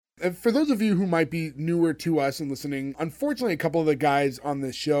For those of you who might be newer to us and listening, unfortunately, a couple of the guys on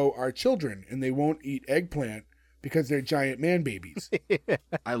this show are children, and they won't eat eggplant because they're giant man babies.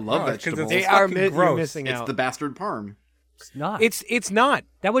 I love vegetables. They are gross. missing It's out. the bastard parm. It's not. It's not.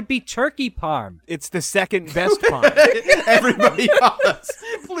 That would be turkey parm. It's the second best parm. Everybody pause.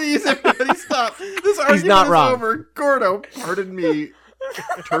 Please, everybody stop. This argument not is wrong. over. Gordo, pardon me.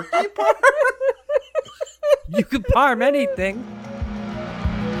 Turkey parm? You could parm anything.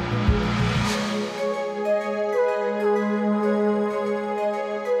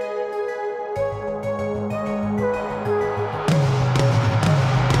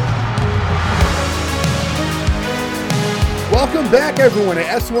 Welcome back, everyone, to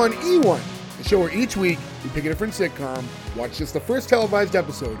S1E1, the show where each week we pick a different sitcom, watch just the first televised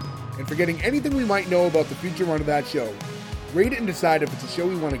episode, and forgetting anything we might know about the future run of that show, rate it and decide if it's a show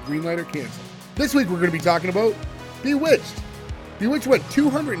we want to greenlight or cancel. This week we're going to be talking about Bewitched. Bewitched went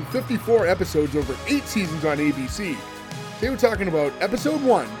 254 episodes over 8 seasons on ABC. Today we're talking about episode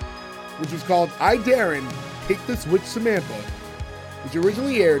 1, which was called I Darren, Take This Witch Samantha, which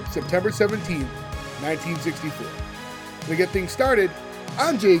originally aired September 17th, 1964. To get things started,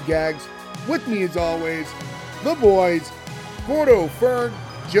 I'm Jay Gags. With me, as always, the boys, Gordo, Ferg,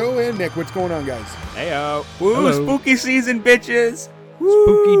 Joe, and Nick. What's going on, guys? Heyo. Woo, Hello. spooky season, bitches.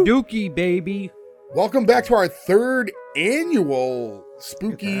 Spooky dookie, baby. Welcome back to our third annual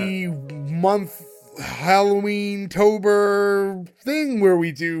spooky month Halloween-tober thing where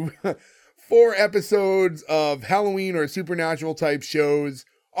we do 4 episodes of Halloween or supernatural type shows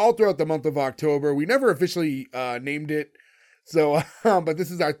all throughout the month of October. We never officially named it, so but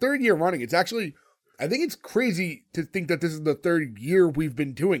this is our 3rd year running. It's actually, I think it's crazy to think that this is the 3rd year we've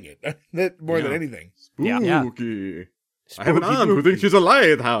been doing it, that more than anything. Yeah. Spooky. I have an aunt who thinks she's a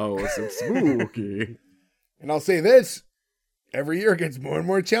lighthouse. It's spooky. And I'll say this, every year it gets more and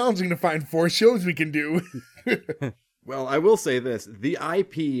more challenging to find 4 shows we can do. Well, I will say this. The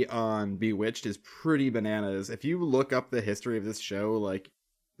IP on Bewitched is pretty bananas. If you look up the history of this show, like,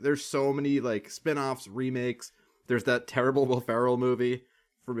 there's so many, like, spin-offs, remakes. There's that terrible Will Ferrell movie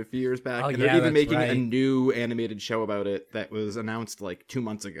from a few years back. Oh, and yeah, they're even that's making a right. new animated show about it that was announced, like, 2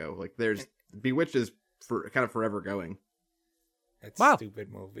 months ago. Like, there's... Bewitched is kind of forever going. It's Wow. a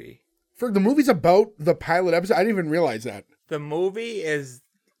stupid movie. For the movie's about the pilot episode, I didn't even realize that. The movie is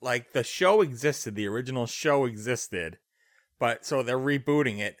like the show existed. The original show existed, but so they're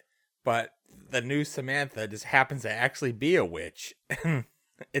rebooting it. But the new Samantha just happens to actually be a witch.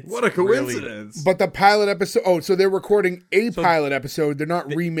 It's What a really- coincidence! But the pilot episode, so they're recording a pilot episode. They're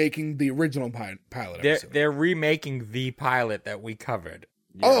not remaking the original pilot episode. they're remaking the pilot that we covered.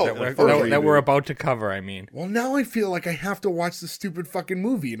 Oh, that we're about to cover. I mean, Well, now I feel like I have to watch the stupid fucking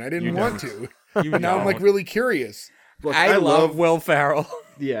movie, and I didn't want to. you But now I'm like don't. really curious. Look, I love Will Ferrell.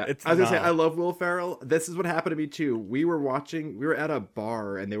 Yeah, It's I was gonna say not. I love Will Ferrell. This is what happened to me too. We were at a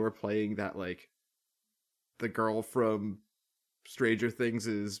bar and they were playing that, like, the girl from Stranger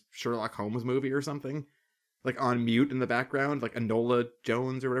Things' Sherlock Holmes movie or something, like on mute in the background, like Enola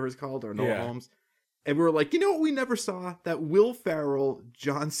Jones or whatever it's called, or Enola Yeah. Holmes. And we were like, you know what we never saw? That Will Ferrell,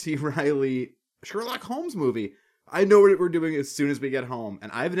 John C. Reilly Sherlock Holmes movie. I know what we're doing as soon as we get home,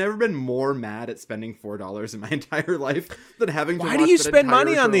 and I've never been more mad at spending $4 in my entire life than having to Why watch do you that spend entire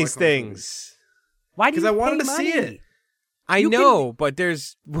money on Sherlock these Holmes movie. things? Why do you 'Cause I wanted pay to see money? it. I You know, but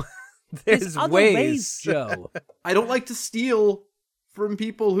there's There's other ways, Joe. I don't like to steal from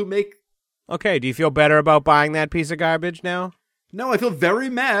people who make... Okay, do you feel better about buying that piece of garbage now? No, I feel very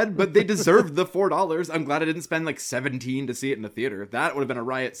mad, but they deserved the $4. I'm glad I didn't spend like $17 to see it in the theater. That would have been a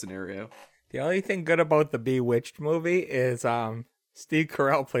riot scenario. The only thing good about the Bewitched movie is Steve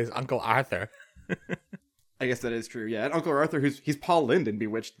Carell plays Uncle Arthur. I guess that is true. Yeah, and Uncle Arthur, he's Paul Lynde in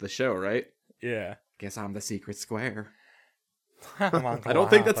Bewitched the show, right? Yeah. Guess I'm the secret square. I'm Uncle I don't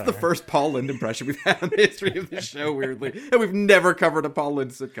think that's the Arthur. first Paul Lynde impression we've had in the history of the show, weirdly. And we've never covered a Paul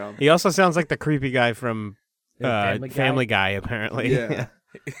Lynde sitcom. He also sounds like the creepy guy from Family Guy? Family Guy, apparently. Yeah.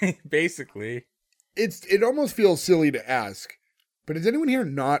 Basically. It almost feels silly to ask, but has anyone here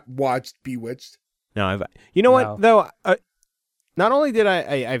not watched Bewitched? No, you know No. what though? Not only did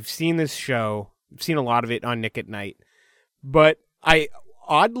I've seen this show, I've seen a lot of it on Nick at Night, but I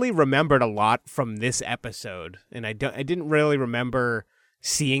oddly remembered a lot from this episode, and I didn't really remember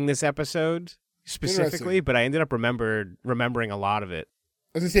seeing this episode specifically, Interesting. but I ended up remembering a lot of it.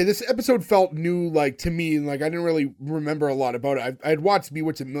 As I say, this episode felt new, like, to me, and, like, I didn't really remember a lot about it. I'd watched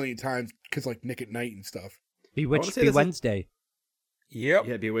Bewitched a million times, because, like, Nick at Night and stuff. Bewitched say Be this is- Wednesday. Yep.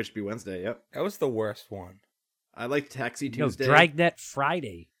 Yeah, Bewitched Be Wednesday, yep. That was the worst one. I like Taxi No, Tuesday. Dragnet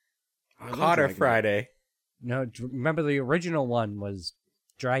Friday. I love Cotter Dragnet. Friday. No, remember the original one was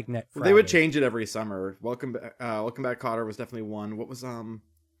Dragnet Friday. They would change it every summer. Welcome Back, Kotter was definitely one. What was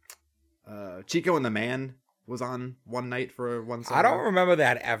Chico and the Man was on one night for one summer. I don't remember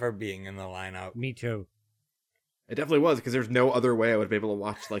that ever being in the lineup. Me too. It definitely was, because there's no other way I would be able to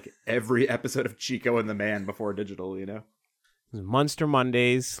watch like every episode of Chico and the Man before digital, you know? Monster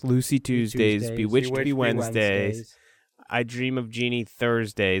Mondays, Lucy Tuesdays, Bewitched Be Wednesdays, I Dream of Jeannie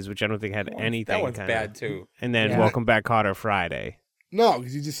Thursdays, which I don't think had anything. That one's bad too. And then Welcome Back, Kotter Friday. No,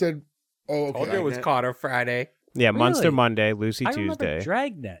 because you just said, oh, okay. Told you it was Kotter Friday. Yeah, Really? Monster Monday, Lucy I Tuesday. remember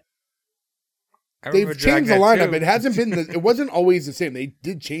Dragnet. They've changed the lineup. It hasn't been. It wasn't always the same. They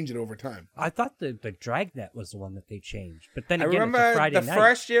did change it over time. I thought the Dragnet was the one that they changed, but then I again, remember it's a Friday the night.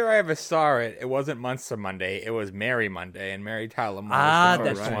 first year I ever saw it. It wasn't Monster Monday. It was Mary Monday, and Mary Tyler Moore. Ah, was the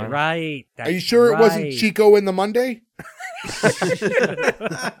that's first one. right. Are you sure it wasn't Chico in the Monday?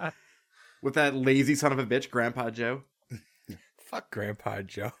 With that lazy son of a bitch, Grandpa Joe. Fuck Grandpa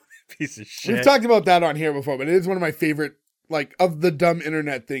Joe, piece of shit. We've talked about that on here before, but it is one of my favorite. Like, of the dumb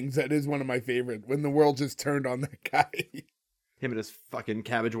internet things, that is one of my favorite. When the world just turned on that guy. Him and his fucking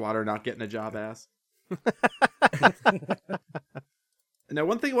cabbage water not getting a job ass. Now,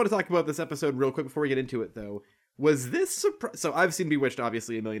 one thing I want to talk about this episode real quick before we get into it, though, was this so I've seen Bewitched,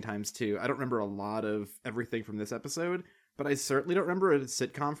 obviously, a million times, too. I don't remember a lot of everything from this episode, but I certainly don't remember a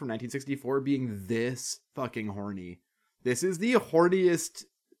sitcom from 1964 being this fucking horny. This is the horniest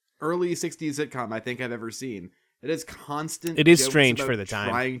early 60s sitcom I think I've ever seen. It is constant. It is jokes strange about for the time.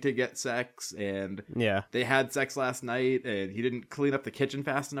 Trying to get sex, and Yeah. they had sex last night, and he didn't clean up the kitchen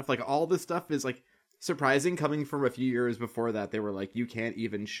fast enough. Like, all this stuff is like surprising coming from a few years before that. They were like, you can't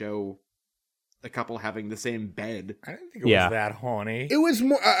even show a couple having the same bed. I didn't think it was that horny. It was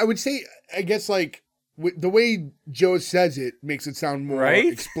more. I would say. I guess like the way Joe says it makes it sound more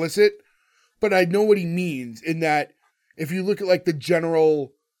explicit. But I know what he means in that if you look at like the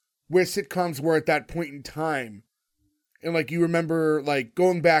general where sitcoms were at that point in time. And, like, you remember, like,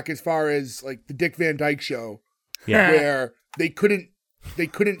 going back as far as, like, the Dick Van Dyke Show, where they couldn't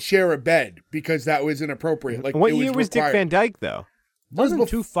share a bed because that was inappropriate. Like, what year was Dick Van Dyke, though? Wasn't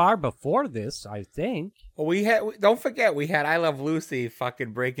too far before this, I think. Well, don't forget, we had I Love Lucy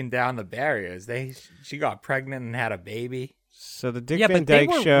fucking breaking down the barriers. She got pregnant and had a baby. So the Dick Van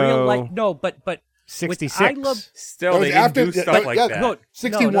Dyke Show... but 66. I Love... Still, they didn't do stuff like that. No,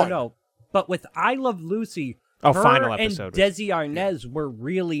 61. No. But with I Love Lucy... final episode. And Desi Arnaz were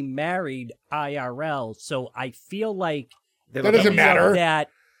really married IRL, so I feel like that doesn't matter.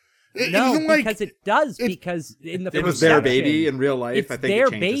 Because it does. Because in the it was their baby in real life. I think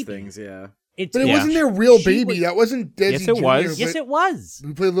it changes things. Yeah, but it wasn't their real baby. That wasn't Desi. Yes, it Jr., was. Yes, it was.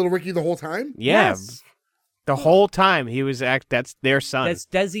 We played Little Ricky the whole time. Yeah, yes. The whole time he was That's their son. That's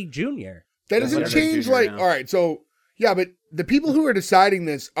Desi Jr. That doesn't change. Like, all right, so yeah, but the people who are deciding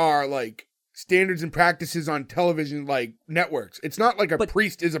this are like standards and practices on television, like networks. It's not like a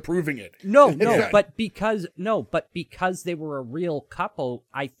priest is approving it. But because they were a real couple,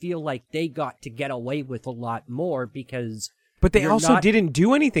 I feel like they got to get away with a lot more because. But they also didn't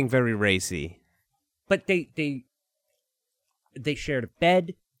do anything very racy. But they shared a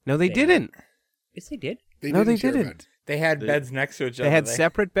bed. No, they didn't. Yes, they did. They didn't. They had beds next to each other. They had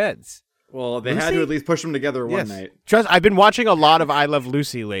separate beds. Well, they had to at least push them together one night. Trust, I've been watching a lot of I Love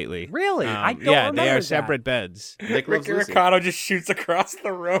Lucy lately. Really? I don't remember they are that. separate beds. Ricky Ricardo just shoots across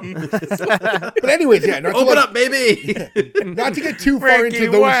the room. But anyways, open up, baby. Not to get too far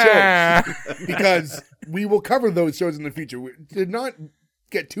into those shows, because we will cover those shows in the future. We did not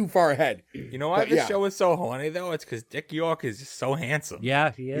get too far ahead. You know why this show is so horny, though? It's because Dick York is just so handsome.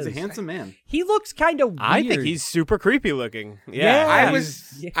 Yeah, he is. He's a handsome man. He looks kind of weird. I think he's super creepy looking. Yeah,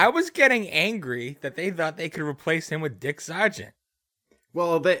 I was getting angry that they thought they could replace him with Dick Sargent.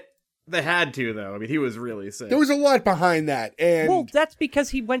 Well, they had to, though. I mean, he was really sick. There was a lot behind that, and well, that's because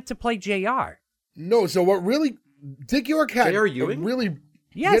he went to play JR. No, so what really Dick York had J.R. Ewing?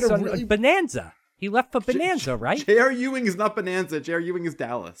 Yes, on Bonanza. He left for Bonanza, right? J.R. Ewing is not Bonanza. J.R. Ewing is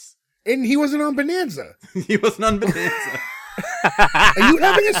Dallas. And he wasn't on Bonanza. He wasn't on Bonanza. Are you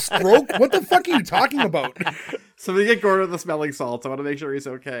having a stroke? What the fuck are you talking about? Somebody get Gordon the smelling salts. I want to make sure he's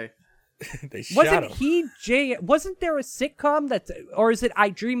okay. They shot him. Wasn't there a sitcom or is it I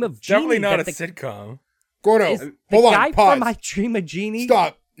Dream of Jeannie? Definitely not a sitcom. Gordo, hold on, guy pause. from I Dream of Jeannie?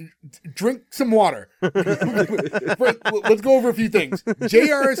 Stop. Drink some water. Let's go over a few things.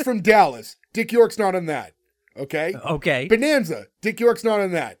 JR is from Dallas. Dick York's not in that. Okay? Okay. Bonanza. Dick York's not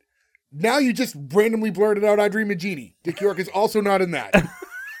in that. Now you just randomly blurted out I Dream of Jeannie. Dick York is also not in that.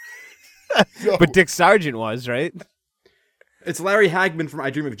 But Dick Sargent was, right? It's Larry Hagman from I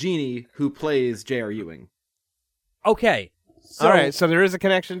Dream of Jeannie who plays J.R. Ewing. Okay. All right, so there is a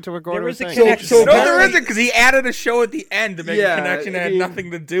connection to what Gordon There was is a saying. connection. So No, there apparently- isn't, because he added a show at the end to make Yeah, a connection that I had mean,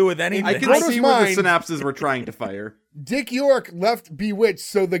 nothing to do with anything. I can Gordon's see where mind- the synapses were trying to fire. Dick York left Bewitched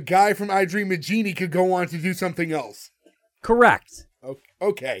so the guy from I Dream of Jeannie could go on to do something else. Correct.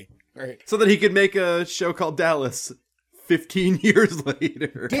 Okay. All right. So that he could make a show called Dallas 15 years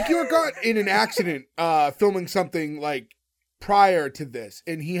later. Dick York got in an accident filming something like prior to this,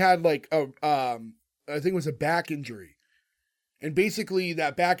 and he had like a I think it was a back injury. And basically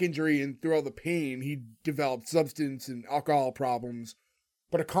that back injury and through all the pain, he developed substance and alcohol problems.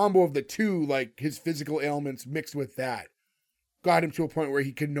 But a combo of the two, like his physical ailments mixed with that, got him to a point where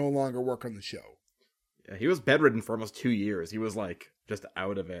he could no longer work on the show. Yeah, he was bedridden for almost 2 years. He was like just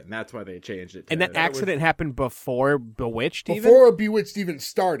out of it, and that's why they changed it. And that accident happened before Bewitched, even? Before Bewitched even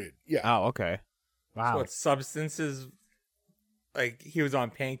started. Yeah. Oh, okay. Wow. What substances? Like he was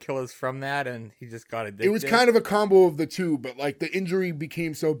on painkillers from that, and he just got addicted. It was kind of a combo of the two, but like the injury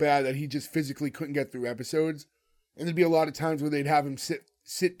became so bad that he just physically couldn't get through episodes. And there'd be a lot of times where they'd have him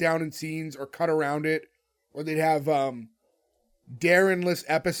sit down in scenes or cut around it, or they'd have Darren-less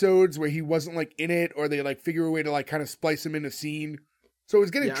episodes where he wasn't like in it, or they like figure a way to like kind of splice him in a scene. So it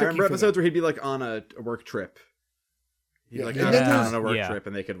was getting I tricky. remember for episodes them. where he'd be like on a work trip. He'd Yeah, like and out then of town there's- on a work yeah. trip,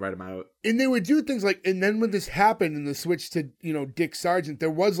 and they could write him out. And they would do things like, and then when this happened and the switch to, Dick Sargent, there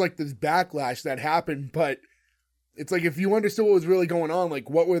was like this backlash that happened, but it's like, if you understood what was really going on, like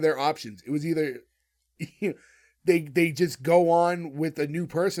what were their options? It was either they just go on with a new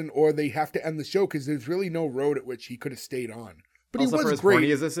person or they have to end the show because there's really no road at which he could have stayed on. But Also, he for was as corny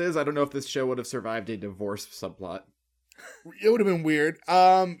great. as this is, I don't know if this show would have survived a divorce subplot. It would have been weird.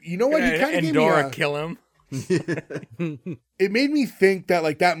 You know what? He kind of and gave Dora me kill him. it made me think that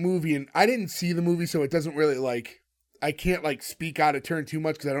like that movie, and I didn't see the movie, so it doesn't really like, I can't like speak out of turn too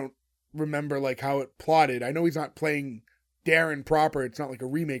much because I don't remember like how it plotted. I know he's not playing Darren proper. It's not like a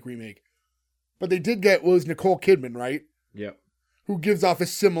remake, but they did get, was Nicole Kidman, right? Yep. Who gives off a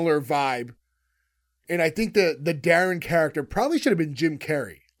similar vibe. And I think the Darren character probably should have been Jim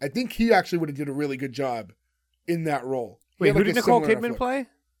Carrey. I think he actually would have did a really good job in that role. He Wait, had, who like, did a Nicole similar Kidman look. play?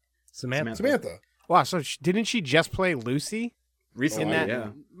 Samantha. Samantha. Wow, so didn't she just play Lucy Recently, in that yeah.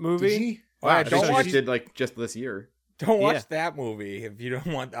 movie? Did she? Wow, Wow, I think don't she watch just did like just this year. Don't watch Yeah. that movie if you don't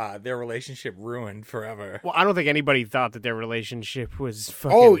want their relationship ruined forever. Well, I don't think anybody thought that their relationship was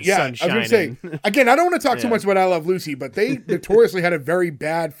fucking Oh, yeah. I was sunshine. going to say, again, I don't want to talk too Yeah. much about I Love Lucy, but they notoriously had a very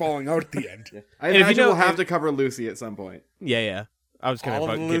bad falling out at the end. I And if you imagine know- we'll have if- to cover Lucy at some point. Yeah. I was going All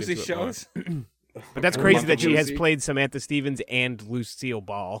to of the get Lucy into it more. shows. But that's I crazy love that she has Lucy. played Samantha Stevens and Lucille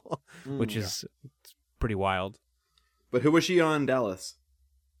Ball, which is pretty wild. But who was she on Dallas?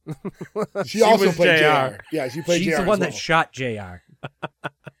 She also was played JR. JR. Yeah, she played She's JR the one as that well. shot JR.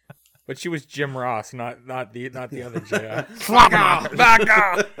 But she was Jim Ross, not the other JR. Back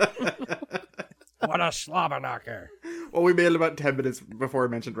off! What a slobber knocker. Well, we made it about 10 minutes before I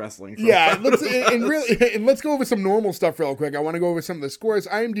mentioned wrestling. so- Yeah, let's go over some normal stuff real quick. I want to go over some of the scores.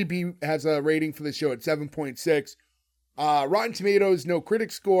 IMDb has a rating for the show at 7.6. Rotten Tomatoes, no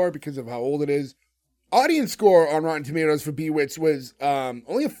critic score because of how old it is. Audience score on Rotten Tomatoes for Bewitched was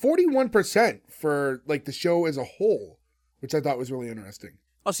only a 41% for like the show as a whole, which I thought was really interesting.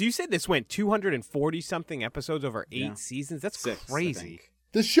 Oh, so you said this went 240 something episodes over 8 Yeah. seasons? That's 6, I crazy. think.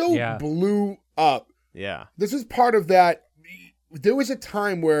 The show Yeah. blew up. Yeah. This is part of that. There was a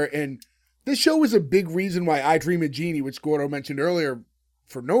time where, and this show was a big reason why I Dream of Jeannie, which Gordo mentioned earlier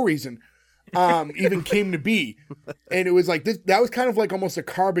for no reason, even came to be. And it was like this, that was kind of like almost a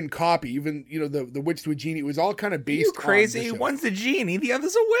carbon copy. Even, the Witch to a Genie, it was all kind of based You crazy? on the show. One's a genie, the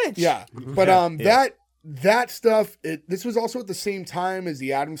other's a witch. Yeah. But that stuff, this was also at the same time as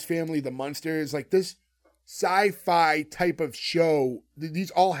the Addams Family, the Munsters, like this sci-fi type of show.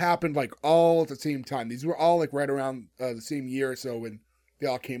 These all happened like all at the same time. These were all like right around the same year or so when they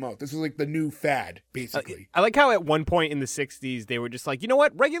all came out. This was like the new fad, basically. I like how at one point in the 60s they were just like, you know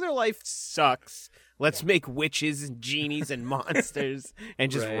what? Regular life sucks. Let's make witches and genies and monsters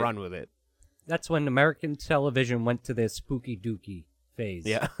and just Right. run with it. That's when American television went to their spooky dookie phase.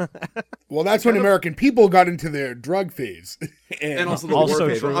 Yeah. Well, that's when American people got into their drug phase. And also the Also war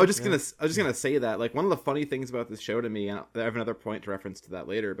phase. true, I was just gonna say that. Like, one of the funny things about this show to me, and I have another point to reference to that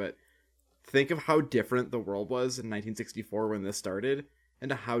later, but think of how different the world was in 1964 when this started, and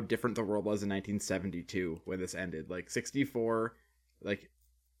to how different the world was in 1972 when this ended. Like 64, like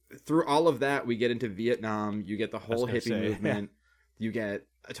through all of that, we get into Vietnam. You get the whole gonna hippie say, movement. You get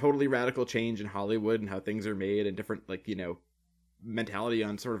a totally radical change in Hollywood and how things are made, and different mentality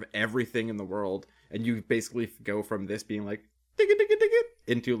on sort of everything in the world. And you basically go from this being like digga digga digga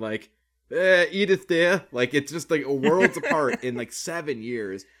into like Edith there. Like, it's just like worlds apart in like 7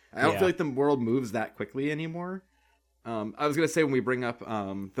 years. I don't feel like the world moves that quickly anymore. I was going to say, when we bring up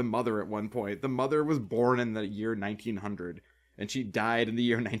the mother at one point, the mother was born in the year 1900 and she died in the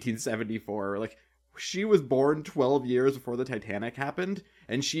year 1974. Like, she was born 12 years before the Titanic happened,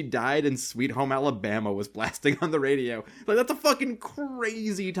 and she died in Sweet Home Alabama was blasting on the radio. Like, that's a fucking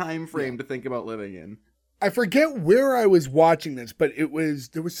crazy time frame to think about living in. I forget where I was watching this, but there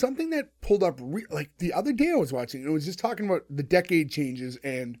was something that pulled up like the other day I was watching. It was just talking about the decade changes,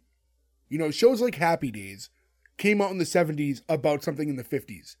 and shows like Happy Days came out in the 70s about something in the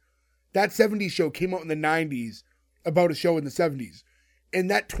 50s. That 70s show came out in the 90s about a show in the 70s. And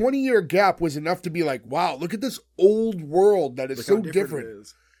that 20-year gap was enough to be like, wow, look at this old world that is so different. It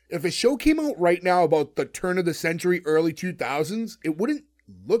is. If a show came out right now about the turn of the century, early 2000s, it wouldn't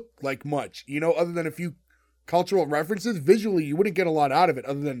look like much, other than a few cultural references. Visually, you wouldn't get a lot out of it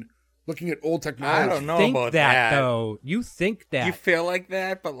other than looking at old technology. I don't know about that, though. You think that. You feel like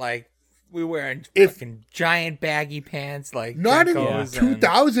that, but like, we wearing fucking giant baggy pants, like not in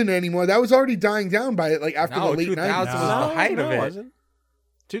 2000 anymore. That was already dying down by like after the late 90s. 2000 was the height of it. Wasn't.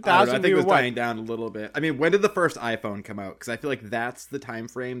 2000, I think it was dying down a little bit. I mean, when did the first iPhone come out? Because I feel like that's the time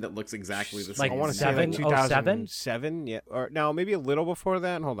frame that looks exactly the same. I want to say like 2007, yeah, or no, maybe a little before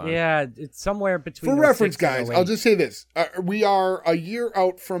that. Hold on. Yeah, it's somewhere between. For reference, guys, I'll just say this: we are a year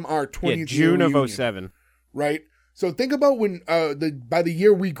out from our 20th June year of reunion, 07, right? So think about when by the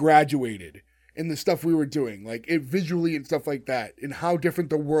year we graduated and the stuff we were doing, like it visually and stuff like that, and how different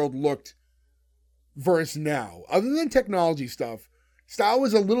the world looked versus now. Other than technology stuff. Style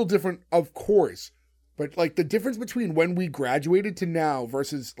was a little different, of course, but like the difference between when we graduated to now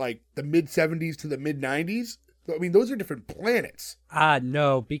versus like the mid 70s to the mid 90s, I mean, those are different planets.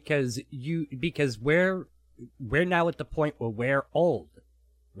 No, because we're now at the point where we're old,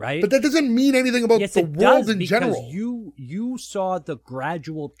 right? But that doesn't mean anything about the world in general. You saw the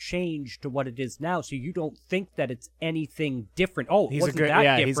gradual change to what it is now, so you don't think that it's anything different. Oh, wasn't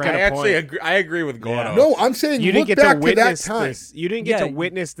that different? I agree with Gordo. Yeah. No, I'm saying you didn't get to witness this. You didn't get to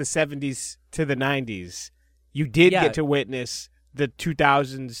witness the 70s to the 90s. You did get to witness the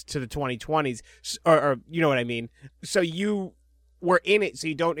 2000s to the 2020s, or you know what I mean. So you were in it, so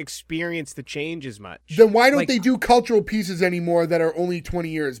you don't experience the change as much. Then why don't they do cultural pieces anymore that are only 20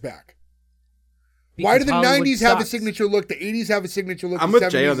 years back? Why do the 90s have a signature look? The 80s have a signature look. I'm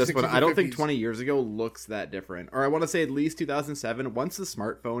with Jay on this one. I don't think 20 years ago looks that different. Or I want to say at least 2007. Once the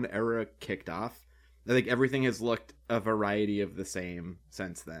smartphone era kicked off, I think everything has looked a variety of the same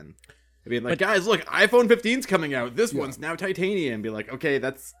since then. I mean, like, guys, look, iPhone 15's coming out. This one's now titanium. Be like, okay,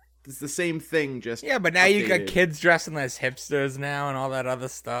 it's the same thing, just but now you got kids dressing as hipsters now and all that other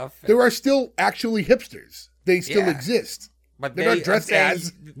stuff. There are still actually hipsters. They still exist. But they're not dressed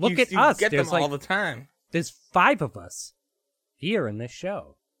as. Look at us. Get them all the time. There's 5 of us here in this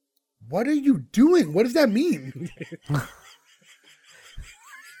show. What are you doing? What does that mean?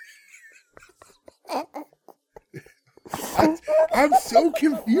 I'm so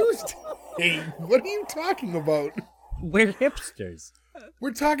confused. Hey, what are you talking about? We're hipsters.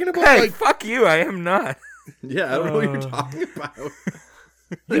 We're talking about fuck you. I am not. Yeah, I don't know what you're talking about.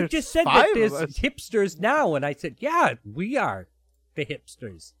 You just said that there's hipsters now, and I said, yeah, we are the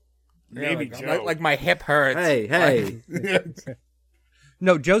hipsters. Maybe Joe. Like my hip hurts. Hey.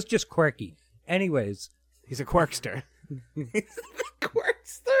 No, Joe's just quirky. Anyways. He's a quirkster.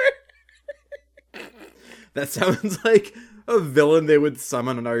 Quirkster? That sounds like a villain they would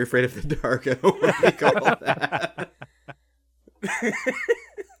summon on Are You Afraid of the Dark? I don't want to call that.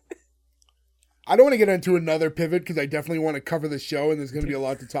 I don't want to get into another pivot because I definitely want to cover the show and there's going to be a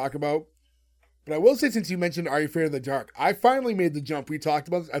lot to talk about. But I will say, since you mentioned Are You Afraid of the Dark, I finally made the jump. We talked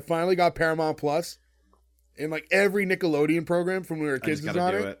about this. I finally got Paramount Plus, and like every Nickelodeon program from when we were kids was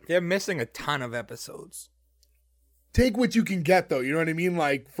on it. They're missing a ton of episodes. Take what you can get, though. You know what I mean?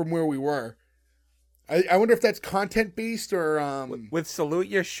 Like from where we were. I wonder if that's content based or with Salute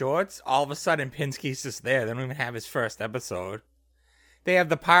Your Shorts. All of a sudden, Pinsky's just there. They don't even have his first episode. They have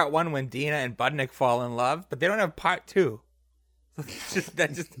the part 1 when Dina and Budnick fall in love, but they don't have part 2. So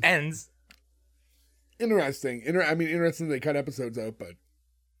that just ends. Interesting. Interesting they cut episodes out, but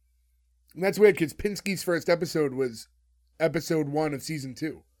and that's weird because Pinsky's first episode was episode 1 of season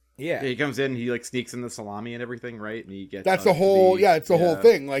 2. Yeah, he comes in, he like sneaks in the salami and everything, right? And he gets that's the whole it's the whole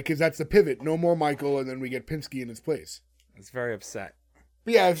thing, like because that's the pivot. No more Michael, and then we get Pinsky in his place. I was very upset.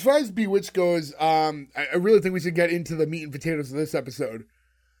 But yeah, as far as Bewitched goes, I really think we should get into the meat and potatoes of this episode.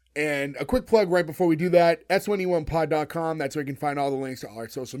 And a quick plug right before we do that, S1E1pod.com. That's where you can find all the links to all our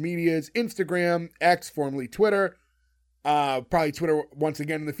social medias, Instagram, X, formerly Twitter. Probably Twitter once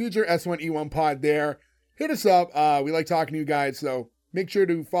again in the future, S1E1 pod there. Hit us up. We like talking to you guys, so make sure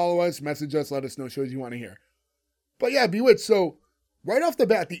to follow us, message us, let us know shows you want to hear. But yeah, Bewitched. So right off the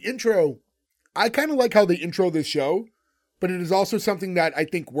bat, the intro, I kind of like how they intro this show, but it is also something that I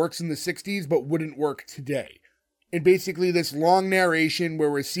think works in the 60s but wouldn't work today. And basically this long narration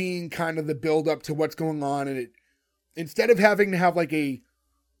where we're seeing kind of the build up to what's going on, and it, instead of having to have like a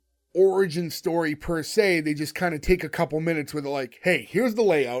origin story per se, they just kind of take a couple minutes where they're like, hey, here's the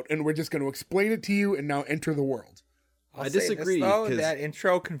layout and we're just going to explain it to you and now enter the world. I disagree. Though, that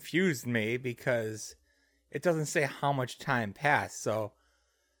intro confused me because it doesn't say how much time passed. So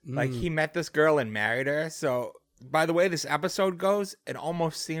like he met this girl and married her. So by the way this episode goes, it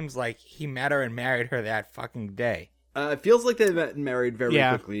almost seems like he met her and married her that fucking day. It feels like they met and married very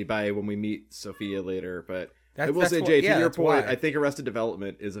quickly by when we meet Sophia later, but I will say, Jay, to your point, I think Arrested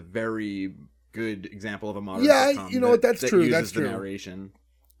Development is a very good example of a modern sitcom. You know what? That's true. That's true. Narration.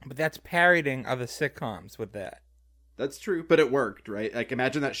 But that's parodying other sitcoms with that. That's true, but it worked, right? Like,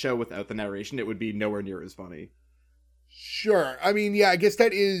 imagine that show without the narration, it would be nowhere near as funny. Sure. I mean, yeah, I guess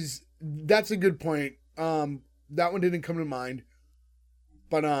that's a good point. That one didn't come to mind.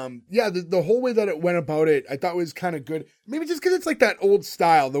 But, yeah, the whole way that it went about it, I thought was kind of good. Maybe just because it's like that old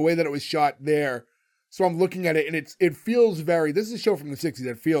style, the way that it was shot there. So I'm looking at it, and it feels very... This is a show from the 60s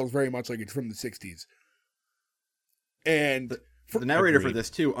that feels very much like it's from the 60s. And... The narrator for this,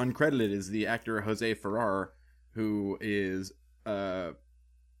 too, uncredited, is the actor Jose Ferrer, who is Bob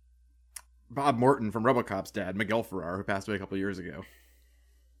Morton from RoboCop's dad, Miguel Ferrer, who passed away a couple years ago.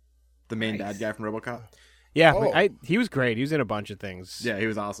 The main bad guy from RoboCop. Yeah, he was great. He was in a bunch of things. Yeah, he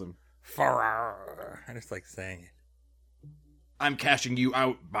was awesome. Ferrer. I just like saying it. I'm cashing you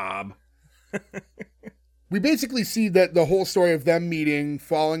out, Bob. We basically see that the whole story of them meeting,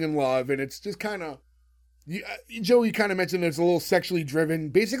 falling in love, and it's just kind of... Joe, you kind of mentioned it's a little sexually driven.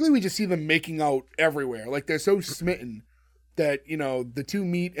 Basically, we just see them making out everywhere. Like, they're so smitten that, the two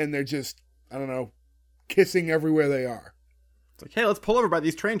meet and they're just, I don't know, kissing everywhere they are. It's like, hey, let's pull over by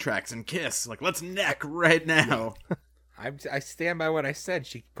these train tracks and kiss. Like, let's neck right now. I stand by what I said.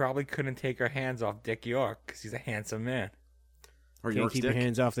 She probably couldn't take her hands off Dick York because he's a handsome man. Or Can't keep your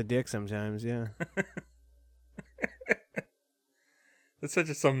hands off the dick sometimes, yeah. That's such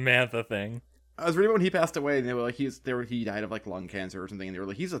a Samantha thing. I was reading when he passed away, and they were like, he died of like lung cancer or something, and they were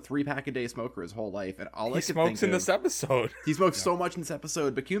like, he's a 3-pack-a-day smoker his whole life, and all I could think smokes in this episode. He smokes so much in this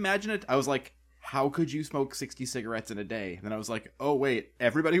episode, but can you imagine it? I was like, how could you smoke 60 cigarettes in a day? And then I was like, oh wait,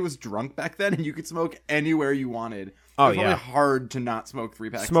 everybody was drunk back then, and you could smoke anywhere you wanted. It was probably hard to not smoke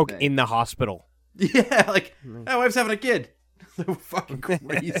 3-packs Smoke a day. in the hospital. Yeah, like, my wife's having a kid. They were fucking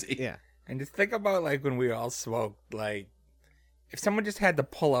crazy. Yeah. And just think about, like, when we all smoked, like, if someone just had to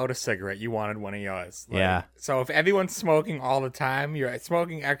pull out a cigarette, you wanted one of yours. Like, yeah. So if everyone's smoking all the time, you're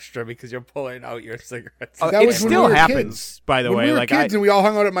smoking extra because you're pulling out your cigarettes. It still happens, by the way. When we were like kids and we all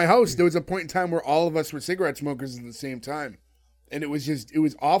hung out at my house, there was a point in time where all of us were cigarette smokers at the same time. And it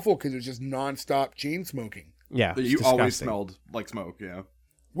was awful because it was just nonstop chain smoking. Yeah. You always smelled like smoke, yeah.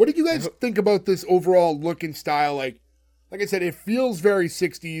 What did you guys think about this overall look and style? Like I said, it feels very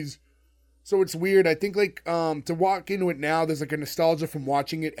 60s. So it's weird. I think to walk into it now, there's like a nostalgia from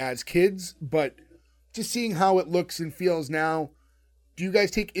watching it as kids, but just seeing how it looks and feels now, do you guys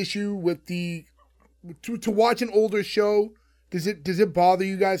take issue with to watch an older show? Does it bother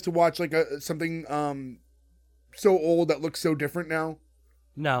you guys to watch like something so old that looks so different now?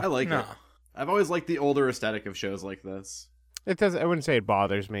 No. I like it. I've always liked the older aesthetic of shows like this. It does. I wouldn't say it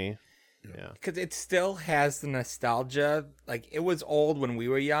bothers me. Yeah, because it still has the nostalgia. Like, it was old when we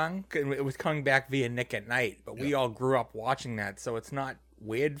were young. It was coming back via Nick at Night, but we all grew up watching that, so it's not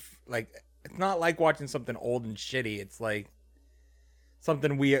weird. Like, it's not like watching something old and shitty. It's like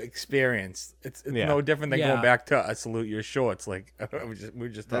something we experienced. It's no different than going back to a Salute Your Shorts. Like we were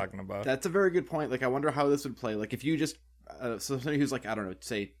just talking about. That's a very good point. Like, I wonder how this would play. Like, if you just so somebody who's like, I don't know,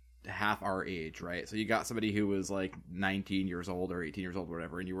 say half our age, right? So you got somebody who was like 19 years old or 18 years old or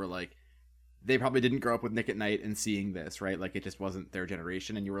whatever, and you were like, they probably didn't grow up with Nick at Night and seeing this, right? Like, it just wasn't their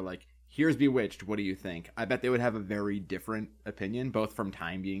generation. And you were like, here's Bewitched. What do you think? I bet they would have a very different opinion, both from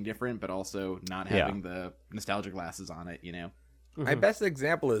time being different, but also not having the nostalgia glasses on it, Mm-hmm. My best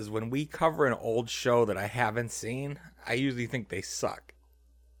example is when we cover an old show that I haven't seen, I usually think they suck.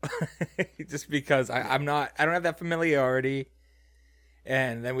 Just because I don't have that familiarity.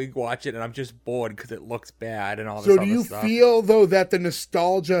 And then we watch it, and I'm just bored because it looks bad and all this other stuff. So do you feel, though, that the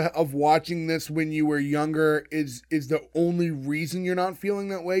nostalgia of watching this when you were younger is the only reason you're not feeling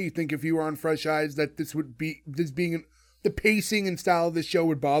that way? You think if you were on Fresh Eyes that the pacing and style of this show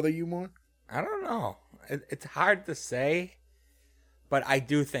would bother you more? I don't know. It's hard to say, but I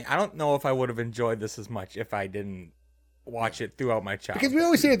don't know if I would have enjoyed this as much if I didn't watch it throughout my childhood. Because we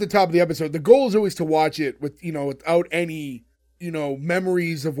always say at the top of the episode, the goal is always to watch it with, without any,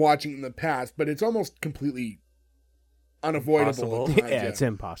 memories of watching in the past, but it's almost completely unavoidable. Yeah, it's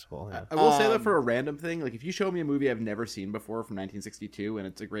impossible. Yeah. I will say that for a random thing, like if you show me a movie I've never seen before from 1962 and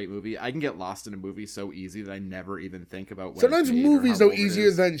it's a great movie, I can get lost in a movie so easy that I never even think about what sometimes it's made movies or how are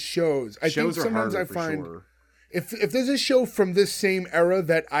easier than shows. Shows are sometimes harder I find for sure. if there's a show from this same era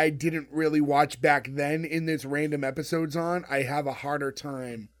that I didn't really watch back then in this random episodes on, I have a harder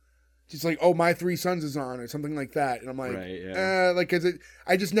time. Just like, oh, My Three Sons is on or something like that. And I'm like, right, yeah.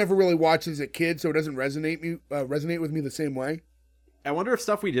 I just never really watched as a kid, so it doesn't resonate with me the same way. I wonder if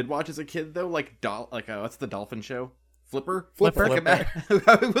stuff we did watch as a kid though, what's the dolphin show? Flipper.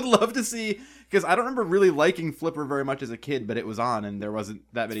 I would love to see, because I don't remember really liking Flipper very much as a kid, but it was on and there wasn't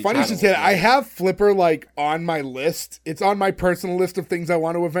that many. Funny you should say that. I have Flipper on my list. It's on my personal list of things I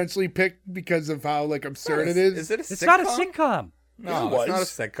want to eventually pick because of how absurd it is. Is it a sitcom? It's not a sitcom. No, it's not a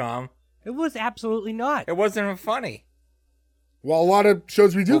sitcom. It was absolutely not. It wasn't even funny. Well, a lot of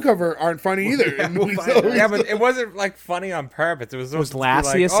shows we do cover aren't funny either. Yeah, but it wasn't funny on purpose. It was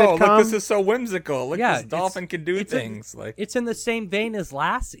Lassie a sitcom? Oh, look, this is so whimsical. Look, this dolphin can do things. It's in the same vein as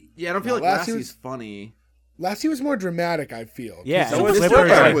Lassie. Yeah, I don't feel like Lassie's funny. Lassie was more dramatic, I feel. Yeah, so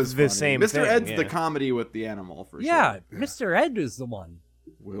Flipper was the same Mr. thing. Ed's the comedy with the animal, for sure. Yeah, Mr. Ed is the one.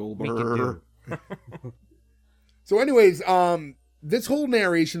 Wilbur. So anyways, this whole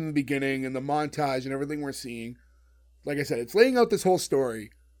narration in the beginning and the montage and everything we're seeing, like I said, it's laying out this whole story.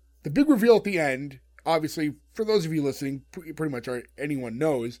 The big reveal at the end, obviously, for those of you listening, pretty much anyone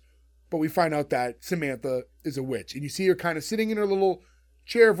knows, but we find out that Samantha is a witch. And you see her kind of sitting in her little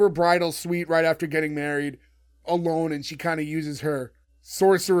chair of her bridal suite right after getting married, alone, and she kind of uses her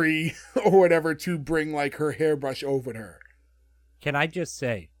sorcery or whatever to bring her hairbrush over to her. Can I just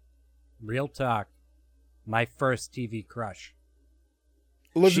say, real talk, my first TV crush.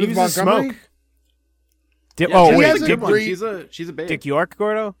 Elizabeth Montgomery? She's a babe. Dick York,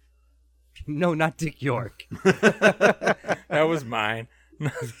 Gordo? No, not Dick York. That was mine.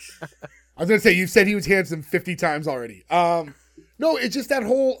 I was going to say, you said he was handsome 50 times already. No, it's just that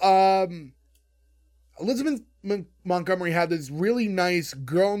whole... Elizabeth Montgomery had this really nice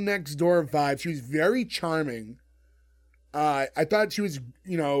girl next door vibe. She was very charming. I thought she was,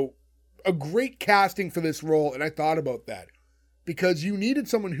 a great casting for this role, and I thought about that. Because you needed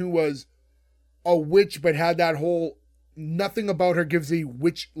someone who was a witch but had that whole nothing about her gives a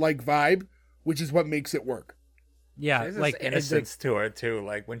witch-like vibe, which is what makes it work. Yeah, there's this innocence to her too.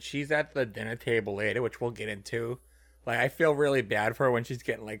 When she's at the dinner table later, which we'll get into, I feel really bad for her when she's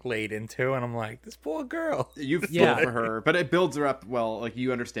getting laid into, and I'm like, this poor girl. You feel for her, but it builds her up well.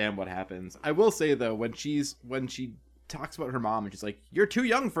 You understand what happens. I will say though, when she talks about her mom and she's like, "You're too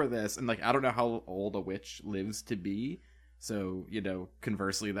young for this," and I don't know how old a witch lives to be. So,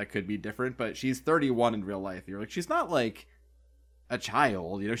 conversely, that could be different, but she's 31 in real life. You're she's not a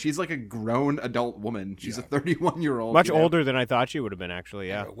child, she's a grown adult woman. She's a 31-year-old. Much older than I thought she would have been, actually,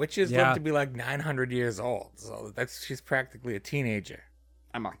 yeah. Witches live to be 900 years old, so she's practically a teenager.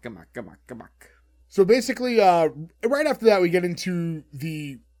 Amok. So basically, right after that, we get into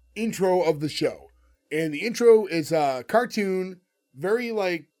the intro of the show. And the intro is a cartoon, very,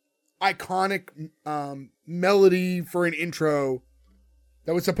 iconic melody for an intro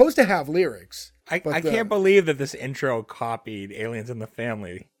that was supposed to have lyrics. I can't believe that this intro copied Aliens in the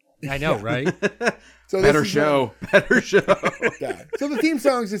Family. I know, right? So better show. Yeah. So the theme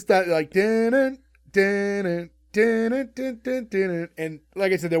song is just that dun dun dun dun, and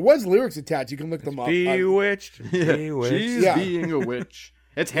like I said, there was lyrics attached. You can look them up. Bewitched. She's being a witch.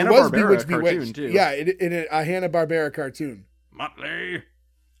 It's Hanna-Barbera cartoon too. Yeah, in a Hanna-Barbera cartoon. Motley.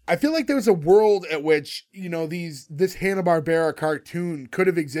 I feel like there was a world at which, this Hanna-Barbera cartoon could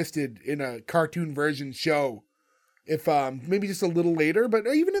have existed in a cartoon version show. If maybe just a little later, but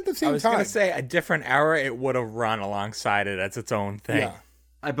even at the same time. I was going to say a different era, it would have run alongside it as its own thing. Yeah.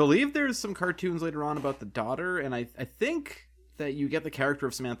 I believe there's some cartoons later on about the daughter, and I think that you get the character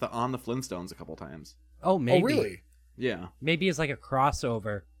of Samantha on the Flintstones a couple times. Oh, maybe. Oh, really? Yeah. Maybe it's a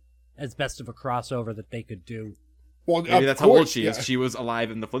crossover, as best of a crossover that they could do. Well, maybe that's how old she is. She was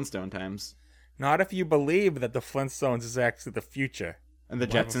alive in the Flintstone times. Not if you believe that the Flintstones is actually the future. And the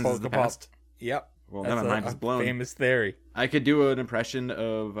Jetsons is the past. Yep. Well, now my mind is blown. Famous theory. I could do an impression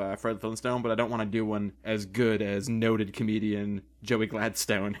of Fred Flintstone, but I don't want to do one as good as noted comedian Joey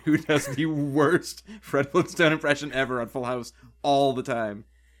Gladstone, who does the worst Fred Flintstone impression ever on Full House all the time.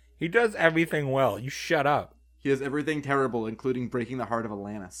 He does everything well. You shut up. He does everything terrible, including breaking the heart of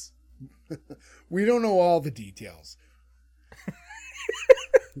Alanis. We don't know all the details.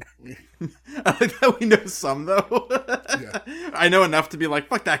 I like that we know some, though. Yeah. I know enough to be like,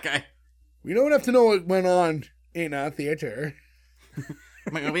 fuck that guy. We know enough to know what went on in a theater.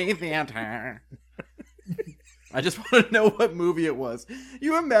 Movie theater. I just want to know what movie it was.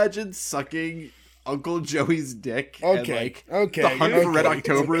 You imagine sucking Uncle Joey's dick and The Hunt for Red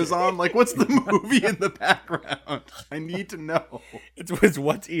October is on? Like, what's the movie in the background? I need to know. It was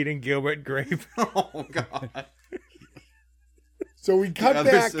What's Eating Gilbert Grape. Oh, God. So we cut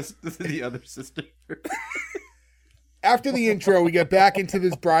back. The other sister. After the intro, we get back into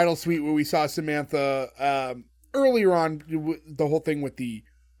this bridal suite where we saw Samantha earlier on, the whole thing with the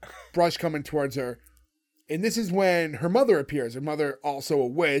brush coming towards her. And this is when her mother appears. Her mother, also a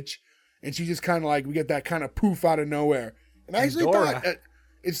witch. And she just kind of like, we get that kind of poof out of nowhere. And I actually thought,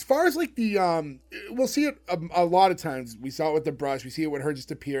 as far as like the, we'll see it a lot of times. We saw it with the brush. We see it with her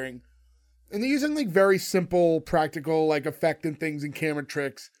just appearing. And they're using like very simple, practical, like effect and things and camera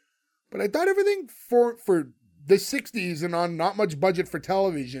tricks. But I thought everything for the 60s and on not much budget for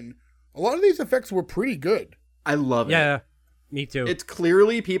television, a lot of these effects were pretty good. I love it. Yeah, me too. It's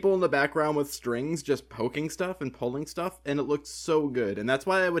clearly people in the background with strings just poking stuff and pulling stuff, and it looks so good. And that's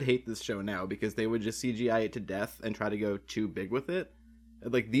why I would hate this show now, because they would just CGI it to death and try to go too big with it.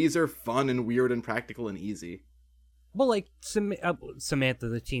 Like, these are fun and weird and practical and easy. Well, like Samantha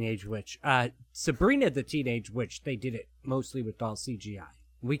the Teenage Witch, Sabrina the Teenage Witch, they did it mostly with all CGI.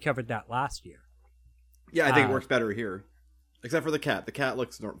 We covered that last year. Yeah, I think it works better here. Except for the cat. The cat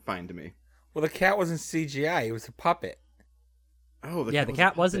looks fine to me. Well, the cat wasn't CGI. It was a puppet. Oh, the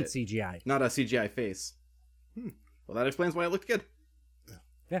cat wasn't CGI. Not a CGI face. Well, that explains why it looked good.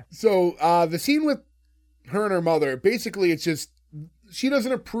 Yeah. So the scene with her and her mother, basically it's just, she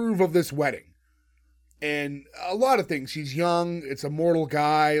doesn't approve of this wedding. And a lot of things. She's young. It's a mortal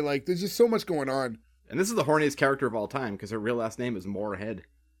guy. Like, there's just so much going on. And this is the horniest character of all time, because her real last name is Moorhead.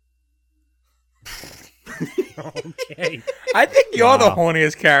 Okay. I think you're the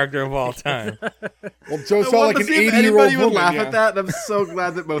horniest character of all time. Well, Joe saw like an 80-year-old woman. Would laugh yeah. at that, and I'm so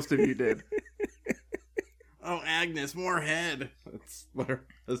glad that most of you did. Oh, Agnes Moorhead. That's what her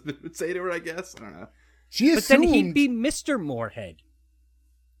husband would say to her, I guess. I don't know. She assumed... But then he'd be Mr. Moorhead.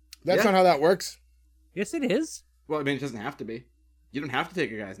 That's not how that works. Yes, it is. Well, I mean, it doesn't have to be. You don't have to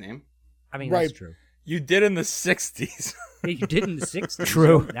take a guy's name. I mean, Right. that's true. You did in the 60s. Yeah, you did in the 60s.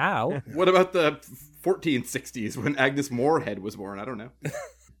 True. Now. What about the 1460s when Agnes Moorhead was born? I don't know.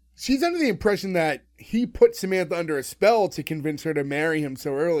 She's under the impression that he put Samantha under a spell to convince her to marry him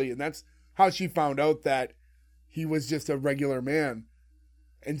so early. And that's how she found out that he was just a regular man.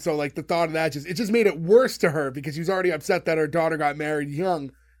 And so, like, the thought of that it just made it worse to her because she was already upset that her daughter got married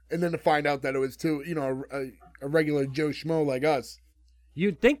young. And then to find out that it was a regular Joe Schmo like us.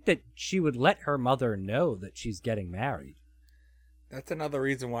 You'd think that she would let her mother know that she's getting married. That's another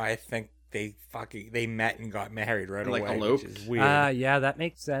reason why I think they met and got married right Like away, eloped. which is weird. Yeah, that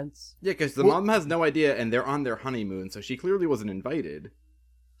makes sense. Yeah, because the mom has no idea, and they're on their honeymoon, so she clearly wasn't invited.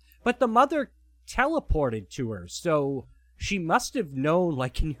 But the mother teleported to her, so she must have known.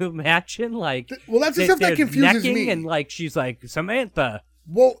 Like, can you imagine? Like, well, that's the stuff that confuses me. And like, she's like, Samantha.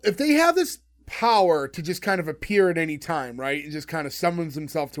 Well, if they have this power to just kind of appear at any time, right? And just kind of summons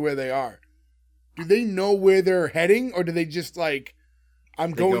themselves to where they are. Do they know where they're heading, or do they just like,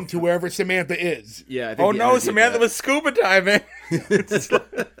 I'm going to wherever Samantha is? Yeah. I think Oh no, Samantha was scuba diving.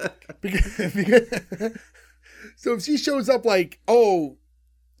 because, so if she shows up like, oh,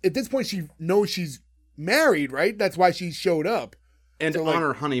 at this point she knows she's married, right? That's why she showed up. And so, on like,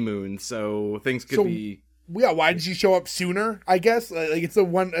 her honeymoon, so things could be... Yeah, why did she show up sooner, I guess? Like, it's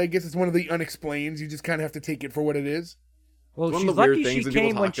I guess it's one of the unexplains. You just kind of have to take it for what it is. Well, One she's of the weird lucky things she that people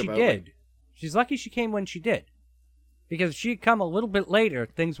came when talk she about, did. like- She's lucky she came when she did. Because if she'd come a little bit later,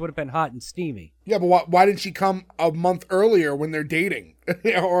 things would have been hot and steamy. Yeah, but why didn't she come a month earlier when they're dating?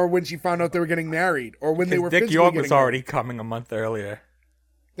 Or when she found out they were getting married? Or when they were Dick physically York getting was already married? coming a month earlier.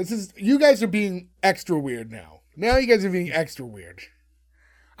 You guys are being extra weird now. Now you guys are being extra weird.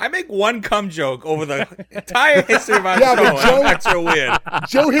 I make one cum joke over the entire history of our Yeah, show. but Joe- I'm extra weird.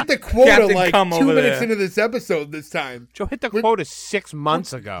 Joe hit the quota Captain like Cum 2 over minutes there. into this episode this time. Joe hit the quota 6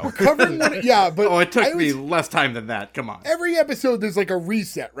 months ago. Covering one, yeah, but Oh, it I took me always- less time than that. Come on. Every episode there's like a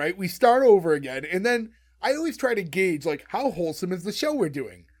reset, right? We start over again, and then I always try to gauge like how wholesome is the show we're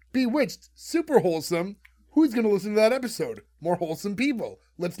doing. Bewitched, super wholesome. Who's gonna listen to that episode? More wholesome people.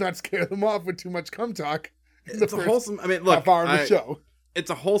 Let's not scare them off with too much cum talk. It's a wholesome... I mean, look, half hour in the show. it's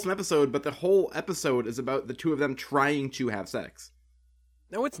a wholesome episode, but the whole episode is about the two of them trying to have sex.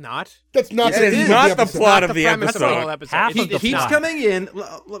 No, it's not. That's not. It is not the plot of the premise episode. Of the whole episode. Half He of the keeps plot. coming in.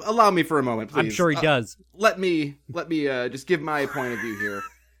 Allow me for a moment, please. I'm sure he does. Let me just give my point of view here.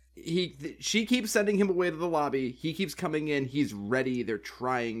 She keeps sending him away to the lobby. He keeps coming in. He's ready. They're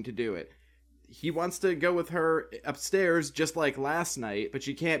trying to do it. He wants to go with her upstairs just like last night, but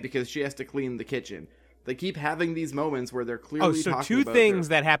she can't because she has to clean the kitchen. They keep having these moments where they're clearly talking about two things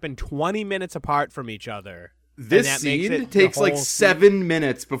that happen 20 minutes apart from each other. This scene takes like 7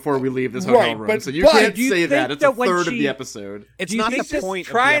 minutes before we leave this hotel room, so you can't say that. It's a third of the episode. It's not the point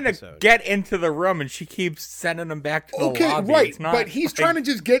of the trying episode. to get into the room, and she keeps sending him back to the lobby. Okay, right, It's not, but he's trying to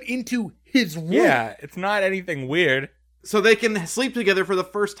just get into his room. Yeah, it's not anything weird. So they can sleep together for the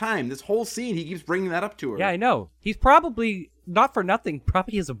first time. This whole scene, he keeps bringing that up to her. Yeah, I know. He's probably, not for nothing,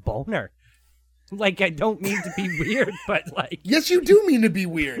 probably has a boner. Like, I don't mean to be weird, but like... Yes, you do mean to be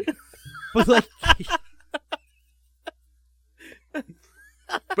weird. But like...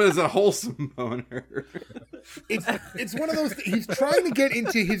 But it's a wholesome boner. It's one of those. He's trying to get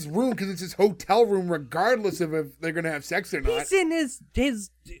into his room because it's his hotel room, regardless of if they're gonna have sex or not. He's in his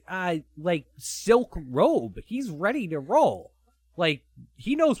like silk robe. He's ready to roll. Like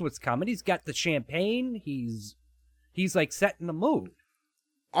he knows what's coming. He's got the champagne. He's like setting the mood.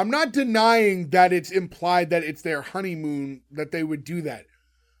 I'm not denying that it's implied that it's their honeymoon that they would do that,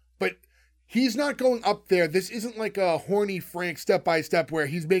 but. He's not going up there. This isn't like a horny Frank step by step where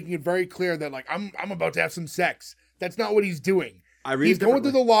he's making it very clear that like I'm about to have some sex. That's not what he's doing. He's going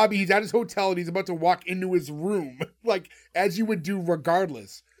through the lobby. He's at his hotel and he's about to walk into his room, like as you would do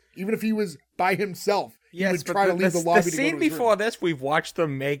regardless. Even if he was by himself, he would try to leave the lobby. The scene before this, we've watched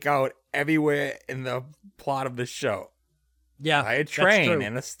them make out everywhere in the plot of the show. Yeah, by a train,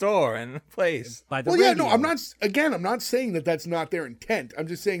 in a store, in a place. By the radio. Yeah, no, I'm not. Again, I'm not saying that that's not their intent. I'm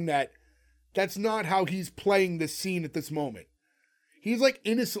just saying that. That's not how he's playing the scene at this moment. He's like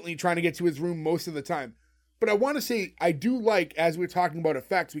innocently trying to get to his room most of the time. But I want to say, I do like, as we're talking about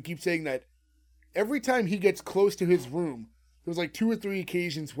effects, we keep saying that every time he gets close to his room, there's like 2 or 3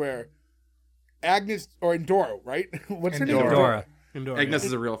 occasions where Agnes, or Endora, right? What's her name? Endora. Agnes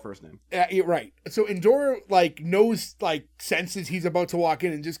is a real first name. Yeah, right. So Endora, like, knows, like, senses he's about to walk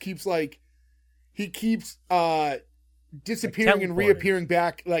in and just keeps, like, he keeps, disappearing and reappearing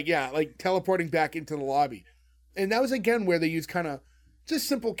back, like teleporting back into the lobby. And that was again where they use kind of just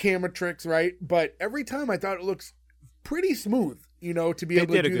simple camera tricks, right? But every time I thought it looks pretty smooth, to be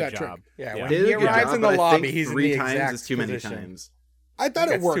able to do that trick. Yeah, when he arrives in the lobby, he's in the 3 times exact is too many position. times. I thought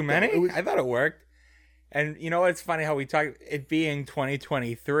it worked. Too many? I thought it worked. And it's funny how we talk it being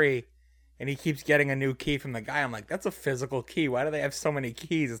 2023 and he keeps getting a new key from the guy. I'm like, that's a physical key. Why do they have so many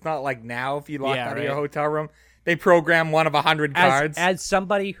keys? It's not like now if you lock out of your hotel room. They program one of 100 cards. As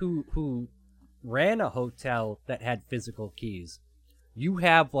somebody who ran a hotel that had physical keys, you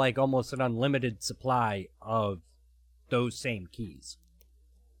have like almost an unlimited supply of those same keys.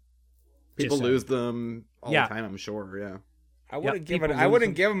 People lose them all the time, I'm sure, yeah. I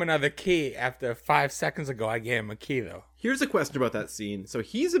wouldn't give him another key after 5 seconds ago. I gave him a key, though. Here's a question about that scene. So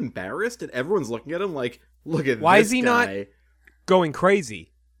he's embarrassed and everyone's looking at him like, look at why this is he guy. not going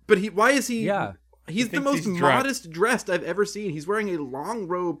crazy? But why is he... Yeah. He's the most modest dressed I've ever seen. He's wearing a long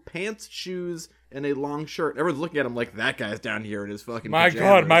robe, pants, shoes, and a long shirt. Everyone's looking at him like, that guy's down here in his fucking pajamas. My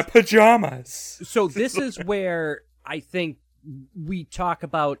God, my pajamas. So this is where I think we talk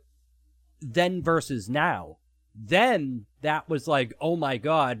about then versus now. Then that was like, oh my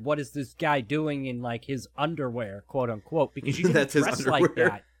God, what is this guy doing in like his underwear, quote unquote? Because you didn't dress like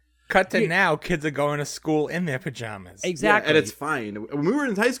that. Cut to now, kids are going to school in their pajamas. Exactly. Yeah, and it's fine. When we were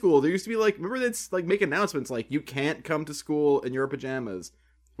in high school, there used to be like, remember they'd like make announcements like, you can't come to school in your pajamas,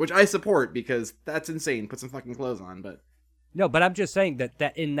 which I support because that's insane. Put some fucking clothes on, but. No, but I'm just saying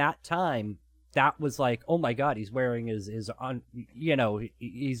that in that time, that was like, oh my God, he's wearing his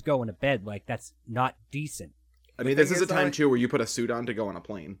he's going to bed. Like, that's not decent. I mean, this is a time too where you put a suit on to go on a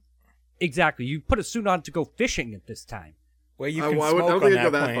plane. Exactly. You put a suit on to go fishing at this time. Where you can I smoke don't think on it'd go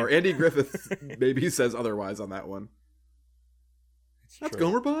that that far. Andy Griffith maybe says otherwise on that one. That's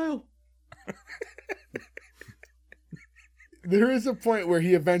Gomer Pyle. There is a point where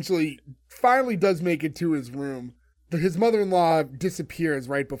he finally does make it to his room. His mother-in-law disappears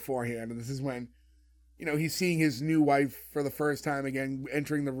right beforehand, and this is when, he's seeing his new wife for the first time again,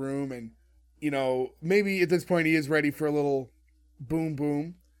 entering the room, and, maybe at this point he is ready for a little boom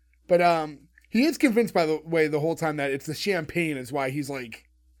boom. But, he is convinced, by the way, the whole time that it's the champagne is why he's like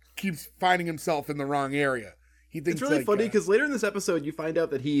keeps finding himself in the wrong area. He thinks it's really funny because later in this episode you find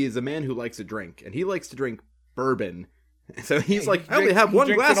out that he is a man who likes to drink, and he likes to drink bourbon. So he's like, I only have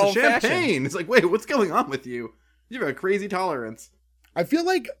one glass of champagne. It's like, wait, what's going on with you? You have a crazy tolerance. I feel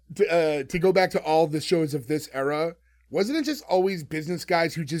like to go back to all the shows of this era, wasn't it just always business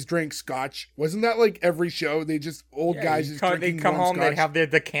guys who just drank scotch? Wasn't that like every show? They just guys just drinking They come home, scotch? they have their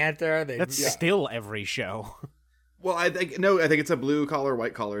decanter. That's still every show. Well, I think it's a blue collar,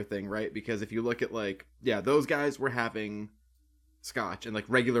 white collar thing, right? Because if you look at like, those guys were having scotch, and like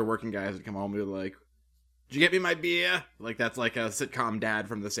regular working guys would come home and be like, "Did you get me my beer?" Like that's like a sitcom dad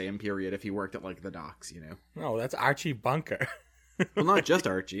from the same period if he worked at like the docks, you know. No, that's Archie Bunker. Well, not just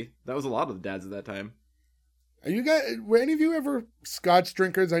Archie. That was a lot of the dads at that time. Were any of you ever scotch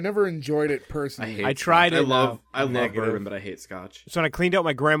drinkers? I never enjoyed it personally. I tried scotch. it. I love Negative. bourbon, but I hate scotch. So when I cleaned out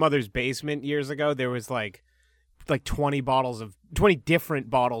my grandmother's basement years ago, there was like 20 different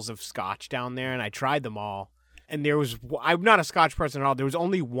bottles of scotch down there, and I tried them all. And I'm not a scotch person at all. There was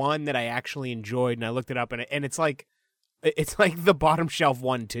only one that I actually enjoyed, and I looked it up, and it's like the bottom shelf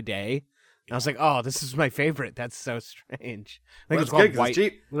one today. And I was like, oh, this is my favorite. That's so strange. I think it's called White. It's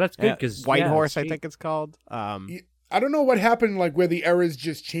cheap. Well, that's good because White Horse, I think it's called. I don't know what happened, like where the eras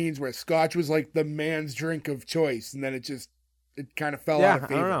just changed, where scotch was like the man's drink of choice, and then it kind of fell out of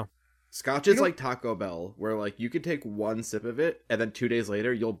favor. I don't know. Scotch is like Taco Bell, where like you could take one sip of it, and then 2 days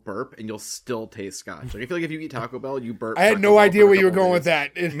later you'll burp, and you'll still taste scotch. Like I feel like if you eat Taco Bell, you burp. I had Taco no Bell idea for a where you were couple going with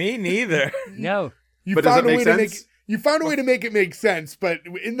days. that. Me neither. No. You But does found that a make way to make sense? you found a way to make it make sense, but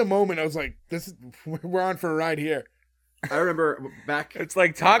in the moment I was like, we're on for a ride here. I remember back. It's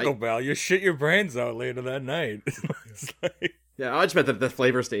like Taco Bell. You shit your brains out later that night. It's like... Yeah, I just meant that the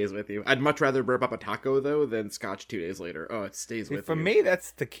flavor stays with you. I'd much rather burp up a taco though than scotch 2 days later. Oh, it stays with For you. me,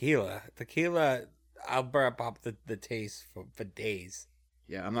 that's tequila. Tequila, I'll burp up the taste for days.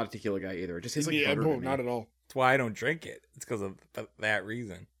 Yeah, I'm not a tequila guy either. It just tastes like Yeah, butter no, to me. not at all. That's why I don't drink it. It's because of that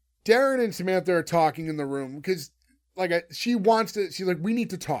reason. Darren and Samantha are talking in the room because, she wants to. She's like, we need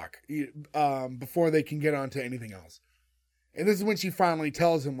to talk before they can get on to anything else. And this is when she finally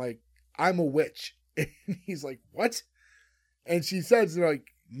tells him, like, I'm a witch. And he's like, what? And she says,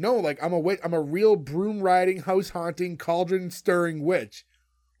 like, no, like, I'm a witch. I'm a real broom riding, house haunting, cauldron stirring witch.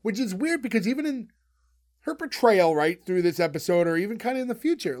 Which is weird because even in her portrayal, right, through this episode, or even kind of in the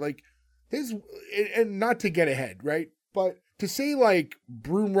future, like, and not to get ahead, right? But to say, like,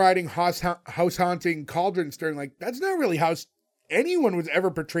 broom riding, house haunting, cauldron stirring, like, that's not really how anyone was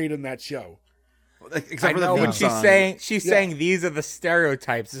ever portrayed in that show. Except for the know, theme when song. she's saying these are the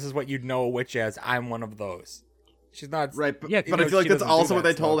stereotypes. This is what you'd know a witch as. I'm one of those. She's not Right, but, Yeah, but I know, feel like she that's doesn't do also what that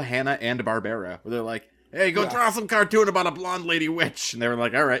they told stuff. Hannah and Barbera, where they're like, hey, go draw some cartoon about a blonde lady witch. And they were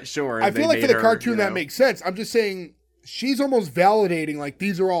like, all right, sure. And I feel they like for made the her, cartoon you know, that makes sense. I'm just saying she's almost validating, like,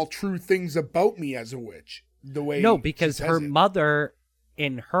 these are all true things about me as a witch. The way No, she because says her it. mother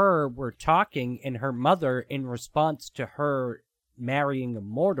and her were talking, and her mother, in response to her marrying a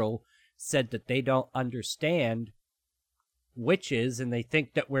mortal, said that they don't understand witches and they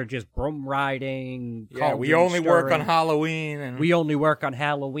think that we're just broom riding. Yeah, we cauldron only work on stirring. Halloween. And We only work on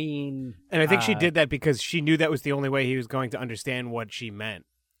Halloween. And I think she did that because she knew that was the only way he was going to understand what she meant.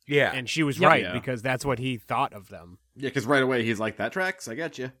 yeah. And she was Yep. right Yeah. because that's what he thought of them. Yeah, because right away he's like, that tracks, I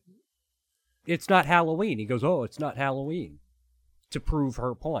get you. It's not Halloween. He goes, oh, it's not Halloween. To prove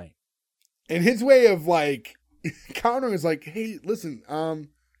her point. And his way of, like, countering is like, hey, listen, I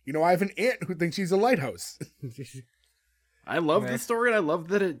have an aunt who thinks she's a lighthouse. I love Right. this story, and I love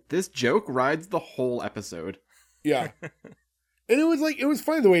that this joke rides the whole episode. Yeah. And it was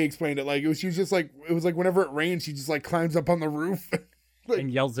funny the way he explained it. Like, she was just like, it was like whenever it rains, she just, like, climbs up on the roof.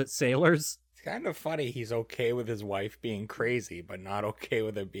 And yells at sailors. It's kind of funny he's okay with his wife being crazy, but not okay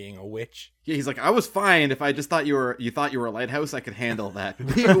with her being a witch. Yeah, he's like, I was fine if I just thought you were a lighthouse, I could handle that.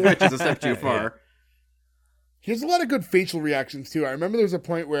 Being a witch is a step too far. He has a lot of good facial reactions, too. I remember there was a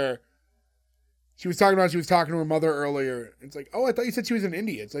point where she was talking to her mother earlier. It's like, oh, I thought you said she was in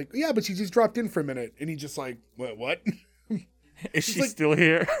India. It's like, yeah, but she just dropped in for a minute. And he just like, what? Is she like- still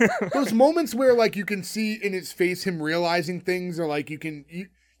here? Those moments where, like, you can see in his face him realizing things, or like you can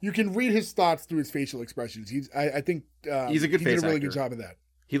read his thoughts through his facial expressions. I think He's a good he face did a really actor. good job of that.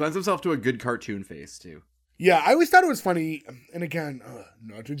 He lends himself to a good cartoon face, too. Yeah, I always thought it was funny. And again,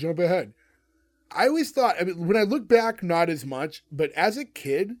 not to jump ahead, I always thought, when I look back, not as much, but as a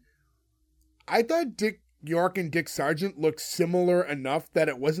kid, I thought Dick York and Dick Sargent looked similar enough that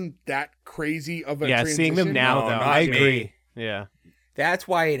it wasn't that crazy of a transition. Seeing them now, No, though, not I me. agree. Yeah. That's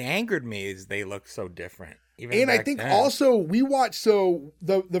why it angered me is they look so different. Even And I back think then. also we watched,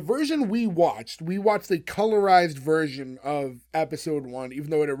 the version we watched the colorized version of episode 1, even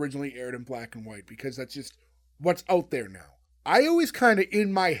though it originally aired in black and white, because that's just what's out there now. I always kind of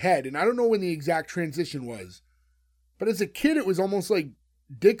in my head, and I don't know when the exact transition was, but as a kid, it was almost like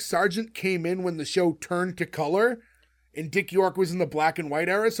Dick Sargent came in when the show turned to color, and Dick York was in the black and white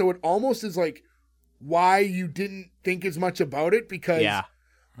era. So it almost is like why you didn't think as much about it, because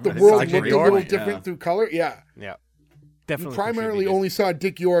the world looked a little different through color. Yeah. Yeah. Definitely. You primarily only saw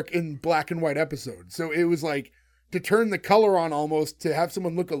Dick York in black and white episodes. So it was like to turn the color on almost, to have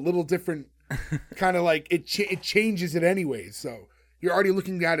someone look a little different, kind of like it changes it anyways. So you're already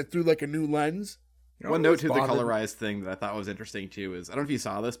looking at it through like a new lens. One note to the colorized thing that I thought was interesting too is, I don't know if you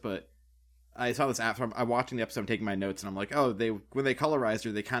saw this, but I saw this after I'm watching the episode, I'm taking my notes, and I'm like, oh, when they colorized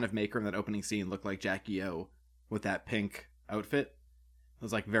her, they kind of make her in that opening scene look like Jackie O with that pink outfit. It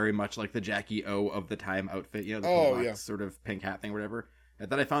was like very much like the Jackie O of the time outfit, you know, the sort of pink hat thing, whatever. And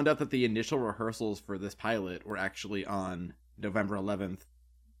then I found out that the initial rehearsals for this pilot were actually on November 11th,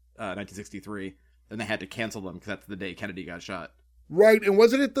 1963, and they had to cancel them because that's the day Kennedy got shot. Right, and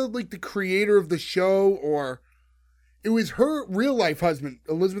wasn't it the creator of the show, or it was her real life husband,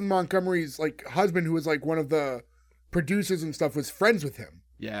 Elizabeth Montgomery's like husband, who was like one of the producers and stuff, was friends with him.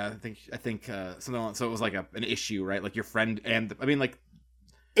 Yeah, I think something like, so it was like an issue, right? Like your friend, and I mean, like,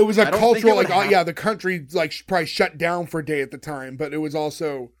 it was a cultural, like, the country like probably shut down for a day at the time, but it was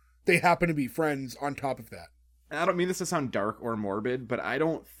also, they happened to be friends on top of that. I don't mean this to sound dark or morbid, but I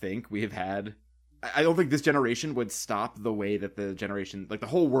don't think this generation would stop the way that the generation, like the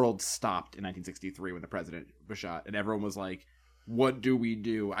whole world stopped in 1963 when the president was shot, and everyone was like, what do we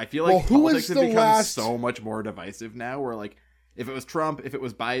do? I feel like politics have become so much more divisive now, where like, if it was Trump, if it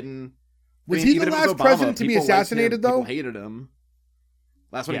was Biden, was he the last president to be assassinated, though? People hated him.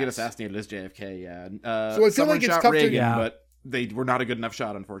 Last one to get assassanated is JFK, yeah. So I feel like it's tough Reagan, but they were not a good enough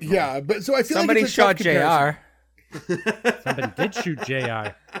shot, unfortunately. Yeah, but so I feel somebody like it's shot JR. Somebody did shoot JR.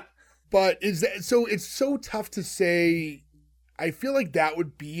 But it's so tough to say. I feel like that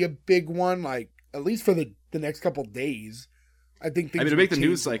would be a big one, like at least for the next couple days. I think things to make the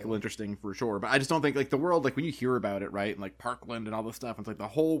news cycle interesting for sure, but I just don't think like the world, like when you hear about it, right, and like Parkland and all this stuff, it's like the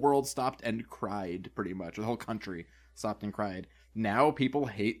whole world stopped and cried pretty much. The whole country stopped and cried. Now people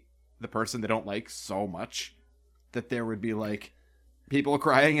hate the person they don't like so much that there would be like people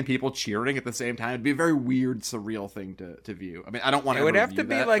crying and people cheering at the same time. It'd be a very weird, surreal thing to view. I mean, I don't want to. It would have to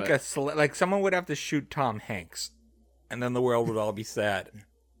be like like someone would have to shoot Tom Hanks, and then the world would all be sad.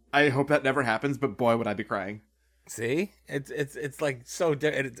 I hope that never happens, but boy, would I be crying. See, it's like so.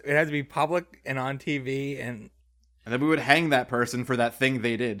 It has to be public and on TV, and then we would hang that person for that thing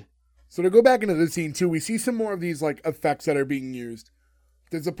they did. So to go back into the scene too, we see some more of these like effects that are being used.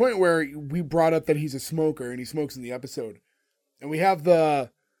 There's a point where we brought up that he's a smoker and he smokes in the episode, and we have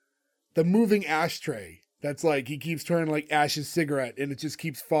the moving ashtray that's like he keeps turning like Ash's cigarette, and it just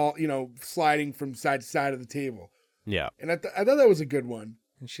keeps sliding from side to side of the table. Yeah, and I thought that was a good one.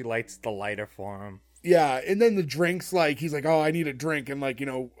 And she lights the lighter for him. Yeah, and then the drinks, like, he's like, oh, I need a drink, and, like,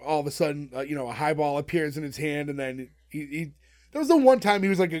 all of a sudden, a highball appears in his hand, and then he there was the one time he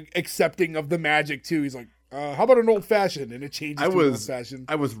was, like, accepting of the magic, too. He's like, how about an old-fashioned? And it changes to an old-fashioned.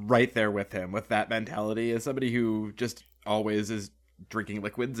 I was right there with him, with that mentality, as somebody who just always is drinking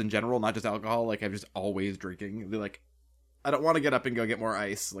liquids in general, not just alcohol. Like, I'm just always drinking. They're like, I don't want to get up and go get more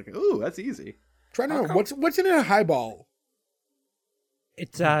ice. Like, ooh, that's easy. Trying to know, what's in a highball?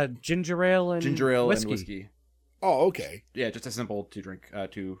 It's ginger ale and whiskey. Oh, okay. Yeah, just a simple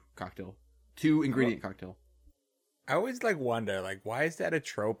two ingredient cocktail. I always wonder why is that a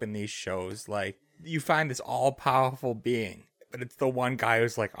trope in these shows? Like, you find this all powerful being, but it's the one guy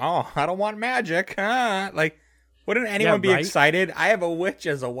who's like, oh, I don't want magic. Like, wouldn't anyone be excited? I have a witch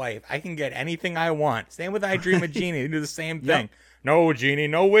as a wife. I can get anything I want. Same with I Dream of Jeannie. They do the same thing. Yep. No, Jeannie,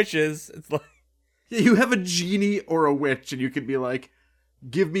 no wishes. It's like, you have a genie or a witch, and you could be like,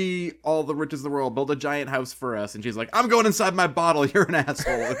 give me all the riches in the world, build a giant house for us. And she's like, I'm going inside my bottle, you're an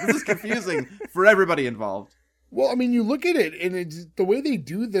asshole. This is confusing for everybody involved. Well, I mean, you look at it, and it's the way they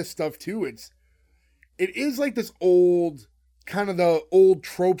do this stuff, too, it is like this old, kind of the old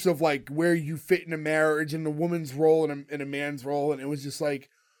tropes of, like, where you fit in a marriage and a woman's role and a man's role, and it was just like,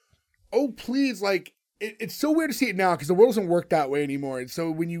 oh, please, like, it's so weird to see it now, because the world doesn't work that way anymore. And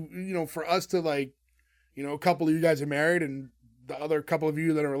so when for us to, like, a couple of you guys are married, and the other couple of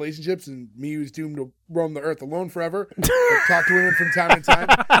you that are in relationships, and me who's doomed to roam the earth alone forever, talk to women from time to time.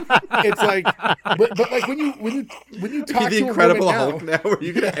 It's like, but like when you talk to the Incredible a Hulk now, are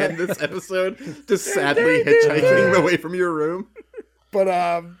you gonna end this episode just sadly hitchhiking away from your room?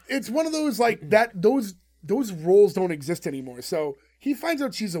 But it's one of those like that. Those roles don't exist anymore. So he finds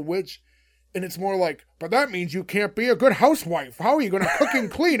out she's a witch, and it's more like, but that means you can't be a good housewife. How are you going to cook and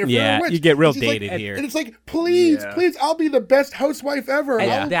clean if you're a witch? you get real And she's like- dated here. And it's like, please, I'll be the best housewife ever.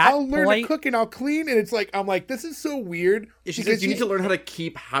 And at that I'll learn point- to cook and I'll clean. And it's like, I'm like, this is so weird. She because says you need to learn how to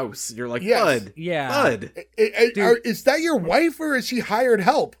keep house. You're like, Yes. bud, Yeah. bud. Is that your wife or is she hired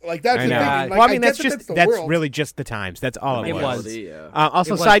help? Like that's I the know. thing. Like, Well, I mean, get that's the that's world. really just the times. That's all it It was. was. Yeah. Also,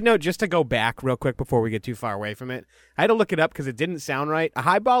 It was- side note, just to go back real quick before we get too far away from it, I had to look it up because it didn't sound right. A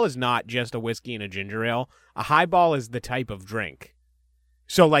highball is not just a whiskey and a ginger ale. A highball is the type of drink.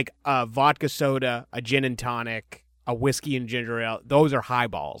 So, like a vodka soda, a gin and tonic, a whiskey and ginger ale, those are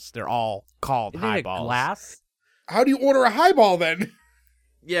highballs. They're all called Isn't it a highballs. glass? How do you order a highball then?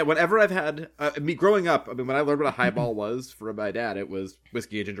 Yeah, whenever I've had me growing up, I mean, when I learned what a highball was from my dad, it was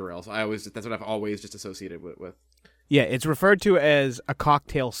whiskey and ginger ale. So that's what I've always just associated with. Yeah, it's referred to as a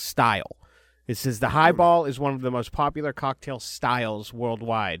cocktail style. It says the highball is one of the most popular cocktail styles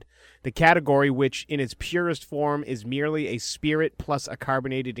worldwide. The category, which in its purest form is merely a spirit plus a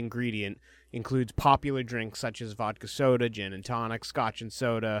carbonated ingredient, includes popular drinks such as vodka soda, gin and tonic, scotch and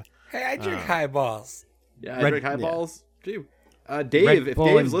soda. Hey, I drink highballs. Yeah, I Red- drink highballs too. Dave, if Bull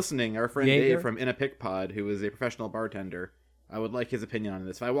Dave's and listening, our friend Jaeger? Dave from In a Pick Pod, who is a professional bartender, I would like his opinion on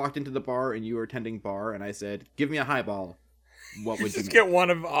this. If I walked into the bar and you were attending bar and I said, "Give me a highball," what would you Just make? get one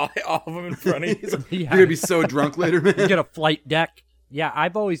of all of them in front of you. You're gonna be so drunk later, man. You get a flight deck. Yeah,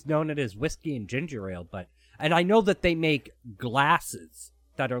 I've always known it as whiskey and ginger ale, and I know that they make glasses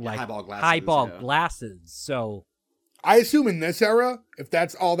that are like highball glasses, yeah. glasses. So I assume in this era, if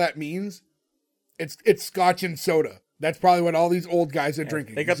that's all that means, it's scotch and soda. That's probably what all these old guys are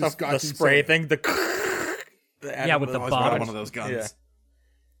drinking. They got It's just the scotch and spray soda. thing. Yeah, with the Always wanted bottom. one of those guns. Yeah.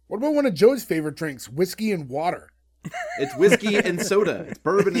 What about one of Joe's favorite drinks? Whiskey and water. It's whiskey and soda. It's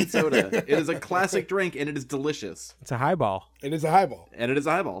bourbon and soda. It is a classic drink, and it is delicious. It's a highball. It is a highball. And it is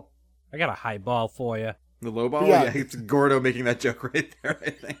a highball. I got a highball for you. The low ball? Yeah. Yeah, it's Gordo making that joke right there, I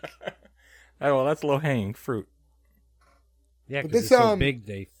think. Oh, well, that's low-hanging fruit. Yeah, But because this, it's so big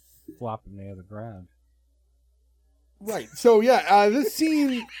they flop them near the ground. Right. So yeah, this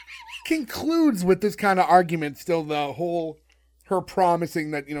scene concludes with this kind of argument. Still, the whole her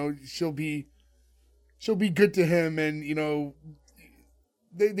promising that she'll be good to him, and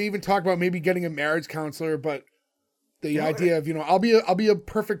they even talk about maybe getting a marriage counselor, but the idea of I'll be a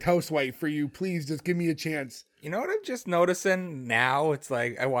perfect housewife for you. Please just give me a chance. You know what I'm just noticing now? It's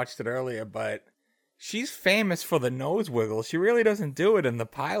like, I watched it earlier, but she's famous for the nose wiggle. She really doesn't do it in the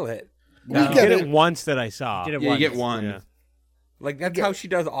pilot. We You get did it. it once that I saw. Did it Yeah, you once. get one. Yeah. Like, that's how she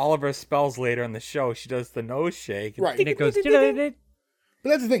does all of her spells later in the show. She does the nose shake. Right. And it goes. But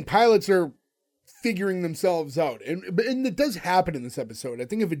that's the thing. Pilots are figuring themselves out, and it does happen in this episode. I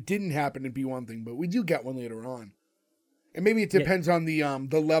think if it didn't happen, it'd be one thing, but we do get one later on, and maybe it depends on the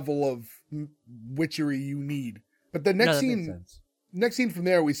level of witchery you need. But the next scene from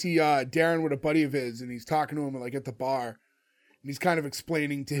there, we see Darren with a buddy of his, and he's talking to him like at the bar, and he's kind of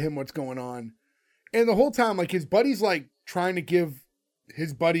explaining to him what's going on, and the whole time, like his buddy's like trying to give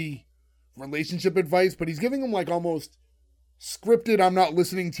his buddy relationship advice, but he's giving him like almost scripted, I'm not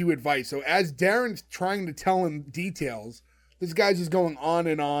listening to you advice. So as Darren's trying to tell him details, this guy's just going on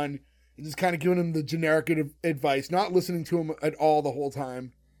and just kind of giving him the generic advice, not listening to him at all the whole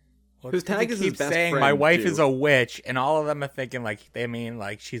time. Well, Whose tag he is his keeps best saying, friend, my wife too. is a witch, and all of them are thinking, like, they mean,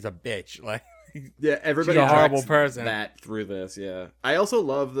 like, she's a bitch. Like, Yeah, everybody She's a horrible tracks person. that through this, yeah. I also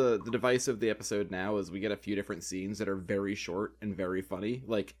love the device of the episode now is we get a few different scenes that are very short and very funny.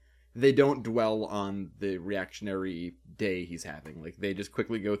 Like, they don't dwell on the reactionary day he's having. Like, they just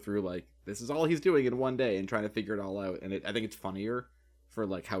quickly go through, like, this is all he's doing in one day and trying to figure it all out. And I think it's funnier for,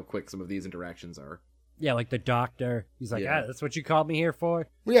 like, how quick some of these interactions are. Yeah, like the doctor. He's like, Yeah. that's what you called me here for?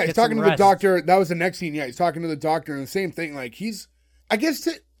 Well, yeah, he's Get some talking to the rest. doctor. That was the next scene. Yeah, he's talking to the doctor, and the same thing. Like I guess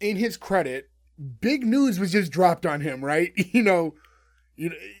in his credit, big news was just dropped on him, right? If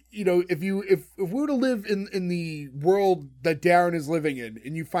we were to live in the world that Darren is living in,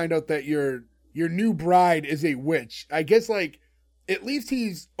 and you find out that your new bride is a witch, I guess like at least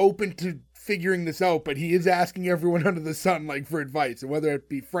he's open to figuring this out. But he is asking everyone under the sun like for advice, and whether it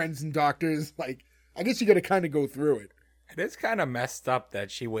be friends and doctors, like I guess you got to kind of go through it. it is kind of messed up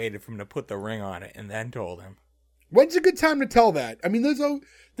that she waited for him to put the ring on it and then told him. When's a good time to tell that? I mean,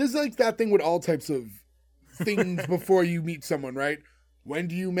 there's like that thing with all types of things before you meet someone, right? When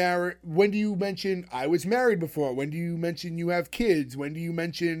do you marry? When do you mention I was married before? When do you mention you have kids? When do you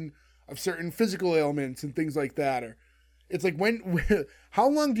mention of certain physical ailments and things like that? Or it's like how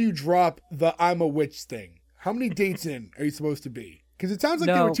long do you drop the I'm a witch thing? How many dates in are you supposed to be? Because it sounds like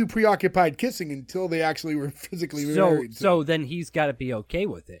they were No. too preoccupied kissing until they actually were physically married. So then he's got to be okay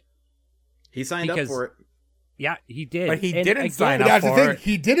with it. He signed up for it. Yeah, he did. But he And didn't again, sign But up that's the for thing. it.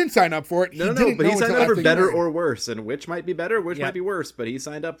 He didn't sign up for it. No, didn't but he know signed until up for after better he or worse, and which might be better, which Yeah. might be worse. But he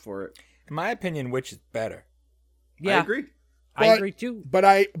signed up for it. In my opinion, which is better? Yeah, I agree. I But- agree too. But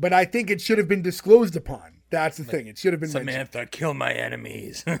I think it should have been disclosed upon. That's the thing. It should have been mentioned. Samantha, kill my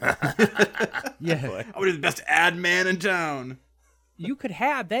enemies. Yeah, I would be the best ad man in town. you could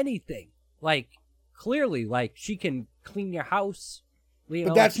have anything. Like, clearly, like, she can clean your house. You know,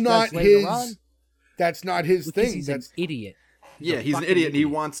 But that's like she not does later his. on, That's not his because thing. he's That's an idiot. Yeah, a he's an fucking idiot, and he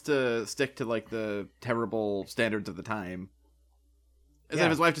idiot. wants to stick to like the terrible standards of the time. Instead Yeah.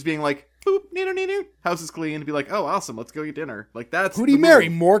 of his wife just being like, "Boop, needoo, house is clean," and be like, "Oh, awesome, let's go eat dinner." Like that's who'd he the marry?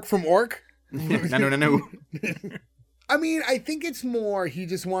 move. Mork from Orc? No. I mean, I think it's more he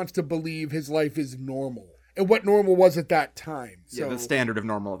just wants to believe his life is normal and what normal was at that time. So, Yeah, the standard of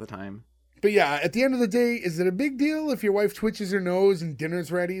normal at the time. but yeah, at the end of the day, is it a big deal if your wife twitches her nose and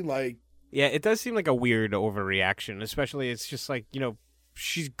dinner's ready? Like, Yeah, it does seem like a weird overreaction, especially it's just like,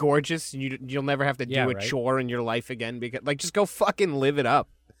 she's gorgeous and you'll never have to do Yeah, a right. chore in your life again because like just go fucking live it up.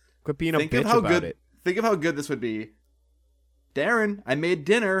 Quit being a Think bitch of how about good. it. Think of how good this would be. Darren, I made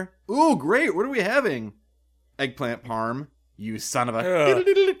dinner. Ooh, great. What are we having? Eggplant parm. You son of a Ugh.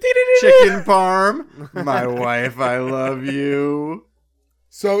 chicken parm. My wife, I love you.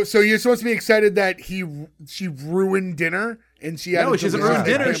 so you're supposed to be excited that she ruined dinner and she had No, a she doesn't delicious ruin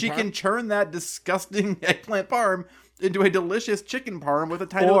dinner. eggplant She parm? can churn that disgusting eggplant parm into a delicious chicken parm with a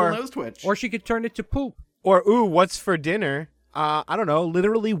tiny Or- little nose twitch. Or she could turn it to poop. Or what's for dinner? I don't know,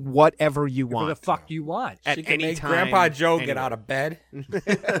 literally whatever you Whatever want. the fuck you want. At She can any make time, Grandpa Joe get anywhere. out of bed.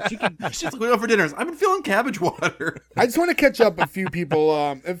 She could, She's like, we go for dinners. I've been feeling cabbage water. I just want to catch up a few people.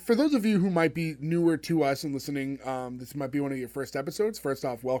 And for those of you who might be newer to us and listening, this might be one of your first episodes. First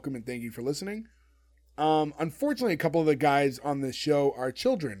off, welcome and thank you for listening. Unfortunately, a couple of the guys on this show are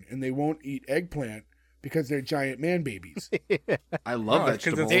children, and they won't eat eggplant because they're giant man babies. I love No, it's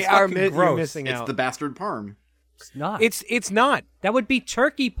 'cause vegetables. it's They are fucking you're gross. missing It's out. the bastard parm. it's not. It's not. That would be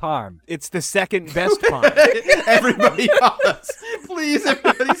turkey parm. It's the second best part. Everybody pause. Please,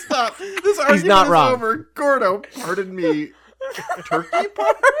 everybody stop. This argument not is wrong. over. Gordo, pardon me. Turkey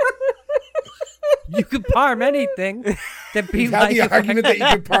parm? You could parm anything. That'd be We've had like the if argument I, that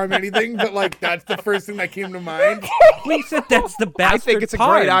you could parm anything, but like that's the first thing that came to mind. we said that's the bastard I think it's a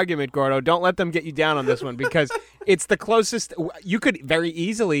parm. great argument, Gordo. Don't let them get you down on this one because it's the closest. You could very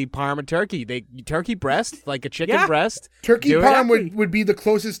easily parm a turkey. Turkey breast, like a chicken Yeah. breast. Turkey Do it. parm would be the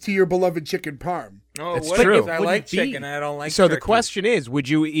closest to your beloved chicken parm. Oh, It's what true. if I Wouldn't like be. chicken and I don't like So the turkey? question is, would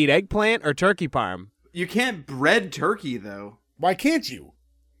you eat eggplant or turkey parm? You can't bread turkey, though. Why can't you?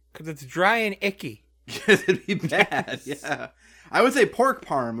 Because it's dry and icky. Because it'd be bad. Yeah. I would say pork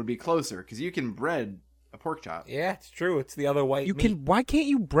parm would be closer, because you can bread a pork chop. Yeah, it's true. It's the other white You meat. can. Why can't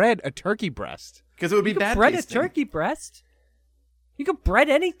you bread a turkey breast? Because it would be You could bad bread tasting. a turkey breast. You could bread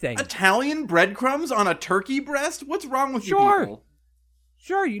anything. Italian breadcrumbs on a turkey breast? What's wrong with Sure. you people?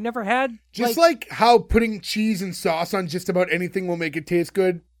 Sure, you never had Just like how putting cheese and sauce on just about anything will make it taste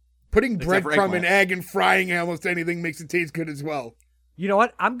good, putting Except for breadcrumb and eggplant. egg and frying almost anything makes it taste good as well. You know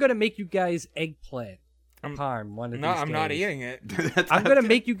what? I'm gonna make you guys eggplant I'm- parm one of No, these I'm not days. eating it. That's I'm gonna okay.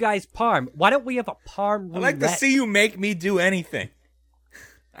 make you guys parm. Why don't we have a parm roulette? I like to see you make me do anything.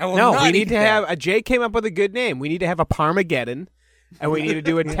 I will No, not we eat need to that. have. Jay came up with a good name. We need to have a Parmageddon, and we need to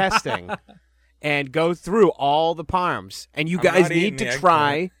do a testing and go through all the parms. And you I'm guys not eating need to the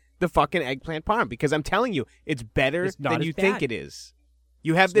try the fucking eggplant parm because I'm telling you, it's better It's not than as you think bad. it is.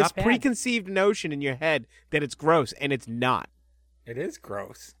 You have It's this not bad. preconceived notion in your head that it's gross, and it's not. It is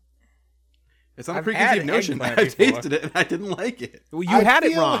gross. It's not a I've preconceived had notion. I eggplant before. tasted it and I didn't like it. Well, you I had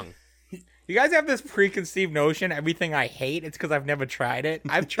it feel- wrong. You guys have this preconceived notion, everything I hate, it's because I've never tried it.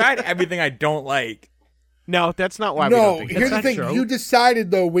 I've tried everything I don't like. No, that's not why we No, don't think here's it's the not thing. true. You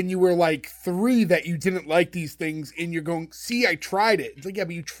decided, though, when you were like 3 that you didn't like these things, and you're going, see, I tried it. It's like, yeah,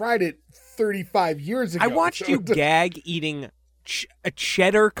 but you tried it 35 years ago. I watched so you it's- gag eating a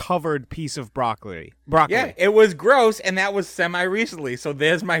cheddar-covered piece of broccoli. Yeah, it was gross, and that was semi-recently, so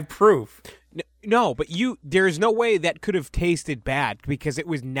there's my proof. No, but there's no way that could have tasted bad because it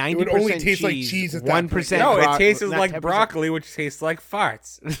was 90% It would only taste cheese, like cheese at that 1% No, bro- it tastes not like 10%. broccoli, which tastes like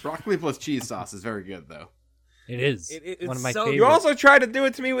farts. Broccoli plus cheese sauce is very good, though. It is It's one of my so- favorites. You also tried to do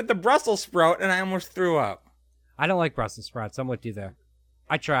it to me with the Brussels sprout, and I almost threw up. I don't like Brussels sprouts. I'm with you there.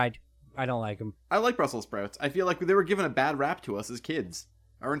 I tried. I don't like them. I like Brussels sprouts. I feel like they were given a bad rap to us as kids.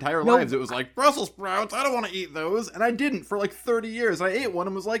 Our entire No. lives, it was like, Brussels sprouts, I don't want to eat those. And I didn't for like 30 years. I ate one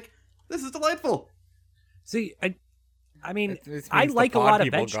and was like, this is delightful. See, I mean, This I means the like a pod lot of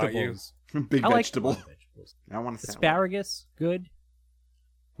people got you. vegetables. Big I like a vegetable. lot of vegetables. I want to salad. Asparagus, good.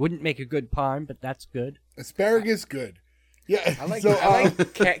 Wouldn't make a good parm, but that's good. Asparagus, good. Yeah. I like, so, I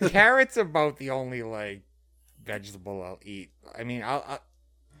like carrots. About the only like vegetable I'll eat. I mean, I'll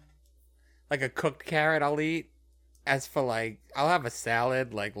like a cooked carrot I'll eat. As for like, I'll have a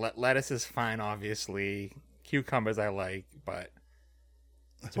salad. Like lettuce is fine, obviously. Cucumbers I like, but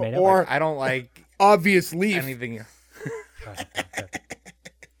or I don't like obvious leaf. anything.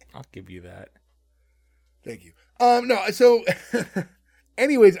 I'll give you that. Thank you. No, so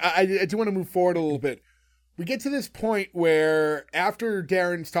anyways, I do want to move forward a little bit. We get to this point where after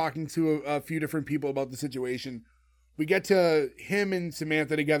Darren's talking to a few different people about the situation, we get to him and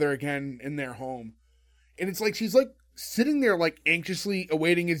Samantha together again in their home. And it's like she's like sitting there like anxiously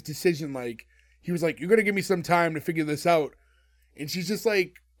awaiting his decision. Like he was like, "You're going to give me some time to figure this out." And she's just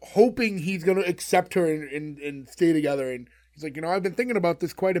like hoping he's going to accept her and stay together. And he's like, I've been thinking about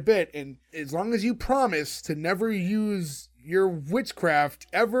this quite a bit. And as long as you promise to never use your witchcraft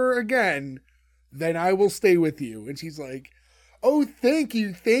ever again, then I will stay with you. And she's like, "Oh, thank you.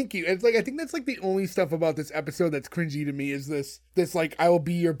 And it's like, I think that's like the only stuff about this episode that's cringy to me is this like, I will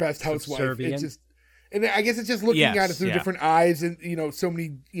be your best housewife. Subservient. It's just, and I guess it's just looking at it through different eyes and, so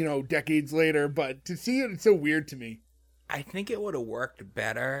many, decades later. But to see it, it's so weird to me. I think it would have worked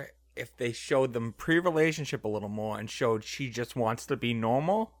better if they showed them pre-relationship a little more and showed she just wants to be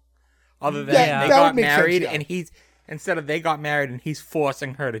normal. Other than they got married and instead of they got married and he's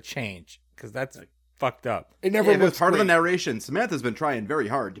forcing her to change. Because that's fucked up. It never was part great. of the narration. Samantha's been trying very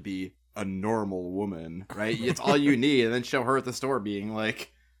hard to be a normal woman, right? It's all you need. And then show her at the store being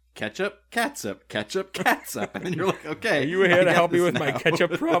like, ketchup, catsup, ketchup, catsup. And then you're like, okay. Are you here to help me with my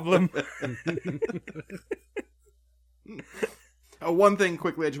ketchup problem? One thing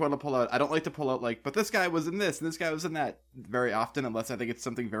quickly I just want to pull out. I don't like to pull out like, but this guy was in this and this guy was in that very often, unless I think it's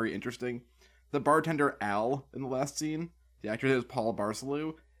something very interesting. The bartender Al in the last scene, the actor is Paul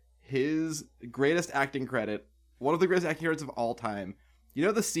Barcelou. His greatest acting credit, one of the greatest acting credits of all time. You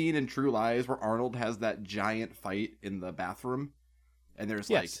know the scene in True Lies where Arnold has that giant fight in the bathroom, and there's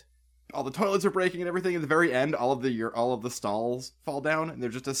like all the toilets are breaking and everything. At the very end, all of the stalls fall down, and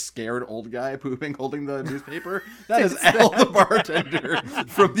there's just a scared old guy pooping, holding the newspaper. That is Al the bartender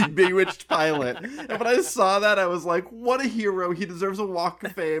from the Bewitched pilot. And when I saw that, I was like, "What a hero! He deserves a Walk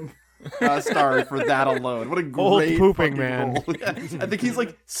of Fame star for that alone. What a great Old pooping fucking man." role." Yeah. I think he's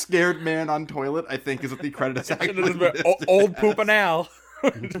like scared man on toilet. I think is what the credit is actually. Old pooping Al.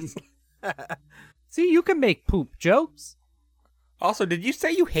 See, you can make poop jokes. Also, did you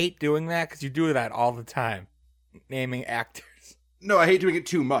say you hate doing that? Because you do that all the time. Naming actors. No, I hate doing it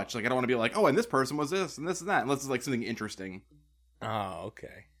too much. Like, I don't want to be like, "Oh, and this person was this and this and that," unless it's like something interesting. Oh,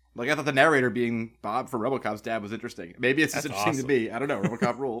 okay. Like, I thought the narrator being Bob for RoboCop's dad was interesting. Maybe it's just That's interesting awesome. to me. I don't know.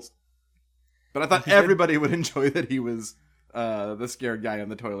 RoboCop rules. But I thought everybody would enjoy that he was the scared guy on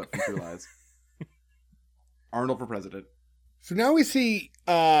the toilet from True Lies. Arnold for president. So now we see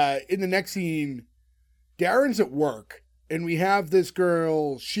in the next scene, Darren's at work, and we have this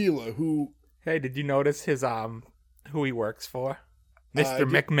girl, Sheila, who... Hey, did you notice his who he works for? Mr. did-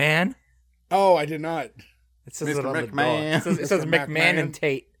 McMahon? Oh, I did not. It says Mr. it on the door. McMahon. It says Mr. McMahon and McMahon.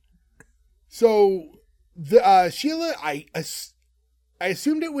 Tate. So, the Sheila, I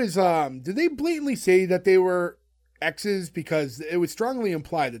assumed it was... did they blatantly say that they were exes? Because it was strongly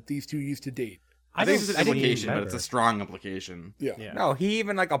implied that these two used to date. I think it's an I didn't implication, but remember. it's a strong implication. Yeah. No, he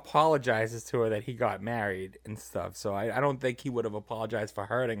even apologizes to her that he got married and stuff. So I don't think he would have apologized for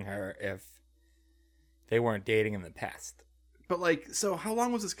hurting her if they weren't dating in the past. But, like, so how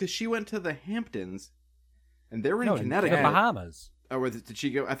long was this? Because she went to the Hamptons, and they were in No, Connecticut. the Bahamas. Or did she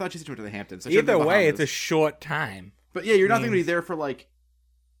go? I thought she went to the Hamptons. So she went to Either the way, Bahamas. it's a short time. But yeah, you're not going to be means- there for like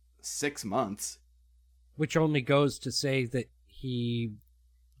 6 months. Which only goes to say that he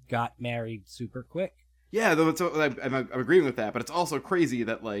got married super quick. Yeah, though. So I'm agreeing with that, but it's also crazy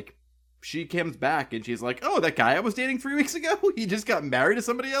that like she comes back and she's like, "Oh, that guy I was dating 3 weeks ago, he just got married to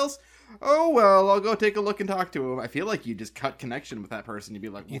somebody else. Oh well, I'll go take a look and talk to him." I feel like you just cut connection with that person. You'd be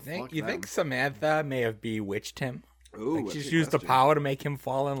like, well, You think fuck you them. think Samantha may have bewitched him? Ooh, Like that's just a good used the question. power to make him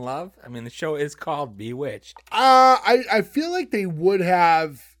fall in love? I mean, the show is called Bewitched. I feel like they would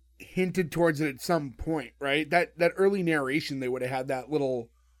have hinted towards it at some point, right? That early narration, they would have had that little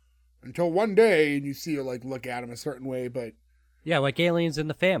until one day, and you see her like look at him a certain way. But Yeah, like Aliens in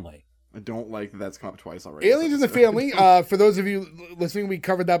the Family. I don't like that that's come up twice already. Aliens in the Family. For those of you listening, we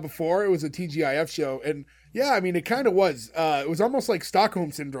covered that before. It was a TGIF show, and yeah, I mean, it kind of was. It was almost like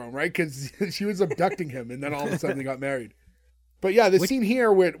Stockholm syndrome, right? Because she was abducting him, and then all of a sudden they got married. But yeah, the scene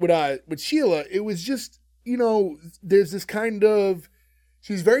here with Sheila, it was just there's this kind of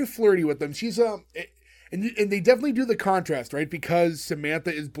she's very flirty with them. She's And they definitely do the contrast, right? Because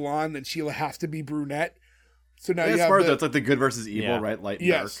Samantha is blonde and Sheila has to be brunette. So now you have smart though. It's like the good versus evil, right? Light and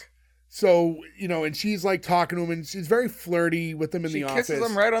dark. So, and she's like talking to him and she's very flirty with him in the office. She kisses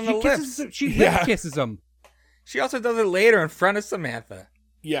him right on the lips. She kisses him. She also does it later in front of Samantha.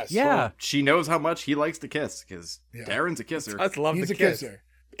 Yes. Yeah. Well, she knows how much he likes to kiss because Darren's a kisser. I love He's the a kiss. kisser.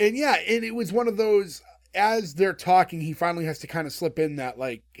 And and it was one of those, as they're talking, he finally has to kind of slip in that,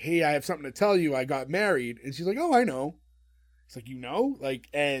 like, hey, I have something to tell you. I got married. And she's like, oh, I know. It's like, you know? Like,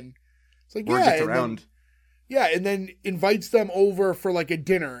 and it's like, Word yeah. gets around. And then invites them over for, like, a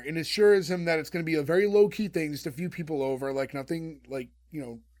dinner and assures him that it's going to be a very low-key thing, just a few people over, like, nothing, like,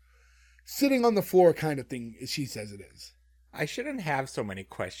 sitting on the floor kind of thing, as she says it is. I shouldn't have so many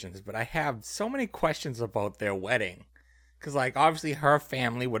questions, but I have so many questions about their wedding. Because, like, obviously her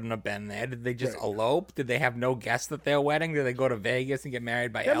family wouldn't have been there. Did they just elope? Did they have no guests at their wedding? Did they go to Vegas and get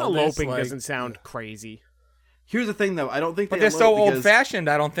married by Elvis? Eloping doesn't sound crazy. Here's the thing, though. I don't think But they're so old-fashioned,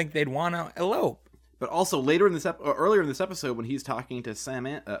 I don't think they'd want to elope. But also later in this earlier in this episode, when he's talking to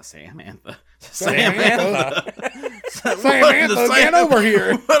Samantha, Samantha, get over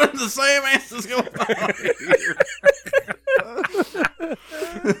here. What are the Samanthas going on here?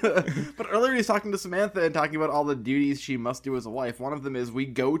 But earlier he's talking to Samantha and talking about all the duties she must do as a wife. One of them is, we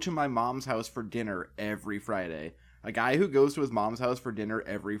go to my mom's house for dinner every Friday. A guy who goes to his mom's house for dinner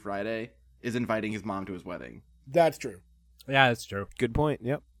every Friday is inviting his mom to his wedding. That's true. Yeah, that's true. Good point.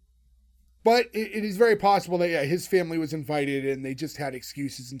 Yep. But it is very possible that, his family was invited and they just had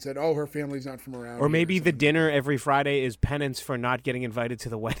excuses and said, oh, her family's not from around Or maybe here, the dinner every Friday is penance for not getting invited to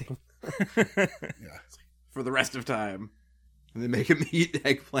the wedding. For the rest of time. And they make him eat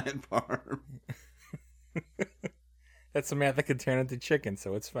eggplant parm. That Samantha could turn into chicken,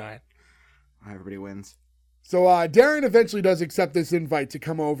 so it's fine. Everybody wins. So Darren eventually does accept this invite to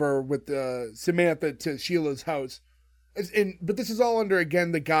come over with Samantha to Sheila's house. But this is all under,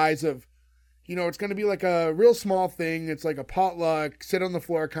 again, the guise of, it's going to be like a real small thing. It's like a potluck, sit on the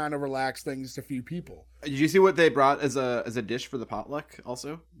floor, kind of relax thing, just a few people. Did you see what they brought as a dish for the potluck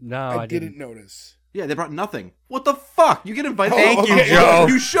also? No, I didn't notice. Yeah, they brought nothing. What the fuck? You get invited. Thank you, Joe.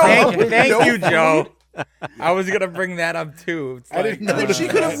 You show up. Thank you, Joe. I was going to bring that up, too. It's I didn't know. She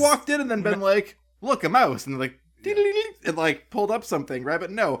could have walked in and then been like, look, a mouse. And like, and like pulled up something, right?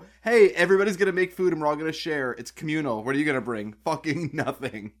 But no. Hey, everybody's going to make food and we're all going to share. It's communal. What are you going to bring? Fucking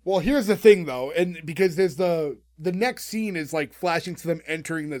nothing. Well, here's the thing, though. And because there's the next scene is like flashing to them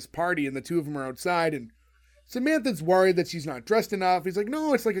entering this party and the two of them are outside. And Samantha's worried that she's not dressed enough. He's like,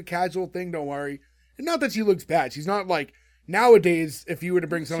 no, it's like a casual thing. Don't worry. And not that she looks bad. She's not like, nowadays, if you were to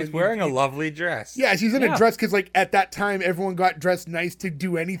bring someone. She's wearing a lovely dress. Yeah, she's in a dress because, like, at that time, everyone got dressed nice to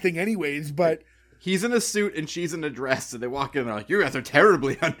do anything, anyways. But he's in a suit and she's in a dress, and they walk in and they're like, you guys are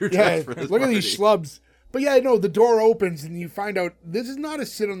terribly underdressed for this look party. at these schlubs. But yeah, no, the door opens and you find out this is not a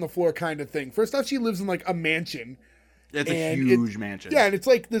sit on the floor kind of thing. First off, she lives in like a mansion. It's a huge mansion. Yeah, and it's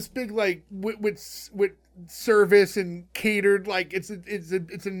like this big, like, with service and catered, like, it's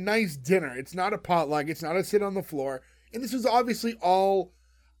a nice dinner. It's not a potluck. It's not a sit on the floor. And this was obviously all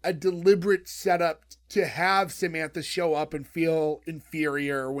a deliberate setup to have Samantha show up and feel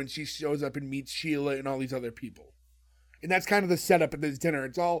inferior when she shows up and meets Sheila and all these other people. And that's kind of the setup of this dinner.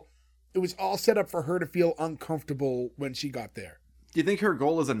 It was all set up for her to feel uncomfortable when she got there. Do you think her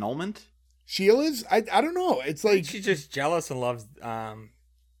goal is annulment? Sheila's? I don't know. It's like she's just jealous and loves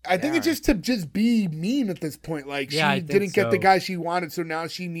I think it's just to be mean at this point. Like, she didn't get the guy she wanted, so now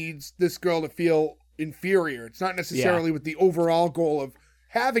she needs this girl to feel inferior. It's not necessarily with the overall goal of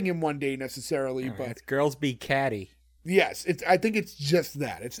having him one day necessarily, but it's girls be catty. Yes, I think it's just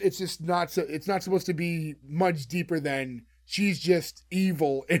that. It's just not so. It's not supposed to be much deeper than she's just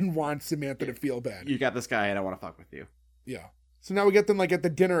evil and wants Samantha to feel bad. You got this guy, and I want to fuck with you. Yeah. So now we get them like at the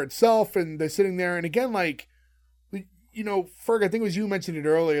dinner itself, and they're sitting there, and again, like, Ferg, I think it was you mentioned it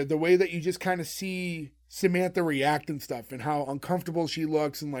earlier, the way that you just kind of see Samantha react and stuff, and how uncomfortable she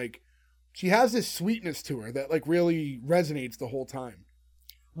looks, and like she has this sweetness to her that like really resonates the whole time.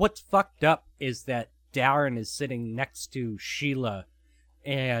 What's fucked up is that Darren is sitting next to Sheila,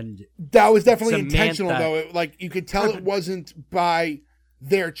 and that was definitely Samantha. Intentional, though. Like, you could tell it wasn't by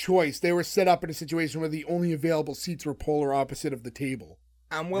their choice. They were set up in a situation where the only available seats were polar opposite of the table.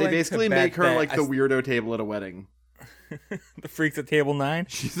 They basically make her like the weirdo table at a wedding. The freaks at table 9?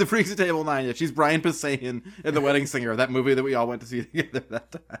 She's the freaks at table 9. Yeah, she's Brian Posehn in The Wedding Singer, that movie that we all went to see together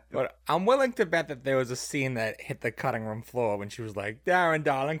that time. But I'm willing to bet that there was a scene that hit the cutting room floor when she was like, Darren,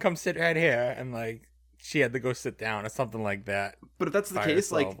 darling, come sit right here. And like, she had to go sit down or something like that. But if that's the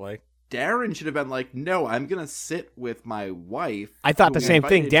case, like, Darren should have been like, no, I'm going to sit with my wife. I thought the who same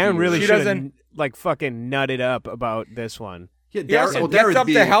thing. invited Darren you." really She should have doesn't- like fucking nutted up about this one. Yeah, He also Darren's gets up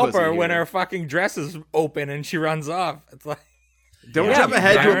being to a help pussy her when here. her fucking dress is open and she runs off. It's like, Don't Yeah, jump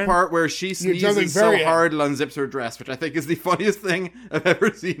ahead to a Darren. part where she jumping sneezes so very hard and unzips her dress, which I think is the funniest thing I've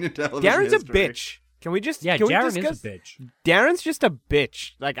ever seen in television Darren's history. a bitch. Can we just Yeah, can we Darren discuss? is a bitch. Darren's just a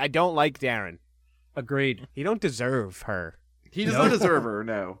bitch. Like, I don't like Darren. Agreed. He don't deserve her. He does not deserve her,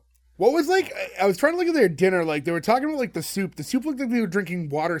 no. What was like? I was trying to look at their dinner. Like they were talking about like the soup. The soup looked like they were drinking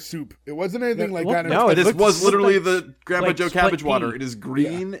water soup. It wasn't anything like that. no, it This looked was literally like- the Grandpa like Joe split cabbage pea. water. It is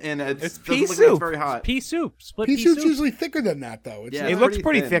green and It's doesn't pea look like soup. it's very hot. Pea soup. Split pea pea soup's soup. usually thicker than that, though. It's Yeah, It it's looked pretty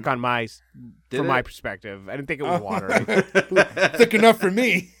pretty thin. thick on my, Did from it? my perspective. I didn't think it was watery. thick enough for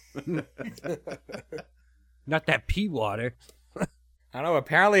me. Not that pea water. I don't know.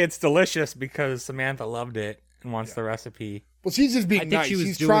 Apparently, it's delicious because Samantha loved it and wants the recipe. Well, she's just I being think nice. she was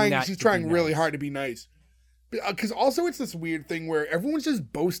She's doing trying. that She's to trying be really nice. hard to be nice. Because also it's this weird thing where everyone's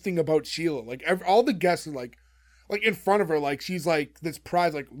just boasting about Sheila. Like all the guests are like in front of her, like she's like this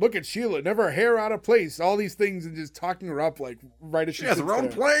prize. Like, look at Sheila, never a hair out of place. All these things and just talking her up like right as She has sits her own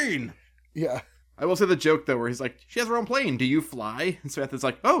there. plane. Yeah. I will say the joke, though, where he's like, she has her own plane. Do you fly? And Samantha's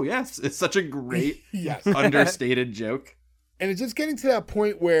like, oh, yes. It's such a great, Yes. understated joke. And it's just getting to that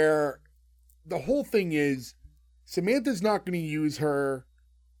point where the whole thing is Samantha's not going to use her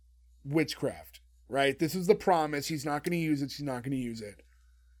witchcraft, right? This is the promise. She's not going to use it. She's not going to use it.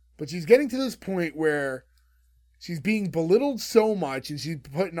 But she's getting to this point where she's being belittled so much and she's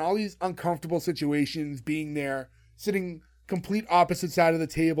put in all these uncomfortable situations, being there, sitting complete opposite side of the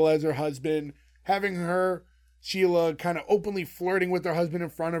table as her husband, having her, Sheila, kind of openly flirting with her husband in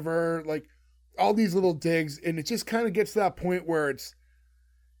front of her, like all these little digs, and it just kind of gets to that point where it's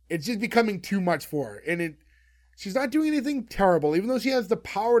just becoming too much for her. And she's not doing anything terrible, even though she has the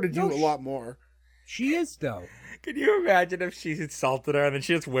power to do No, a lot more. She is, though. Can you imagine if she insulted her and then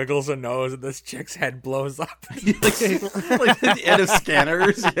she just wiggles her nose and this chick's head blows up? like the end of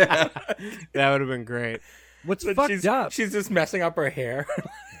Scanners. Yeah. That would have been great. What's But fucked up? She's just messing up her hair.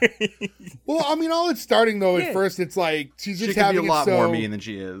 Well, I mean, all it's starting though. Yeah. At first, it's like she's just She can be having a lot it so more mean than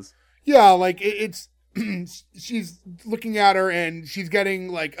she is. yeah, like it's she's looking at her and she's getting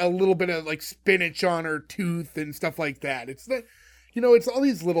like a little bit of like spinach on her tooth and stuff like that. It's the, it's all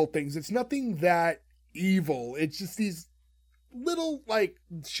these little things. It's nothing that evil. It's just these little like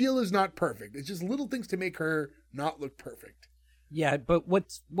Sheila's not perfect. It's just little things to make her not look perfect. Yeah, but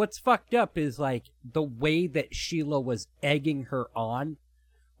what's fucked up is like the way that Sheila was egging her on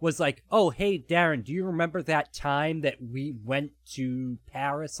was like, oh, hey, Darren, do you remember that time that we went to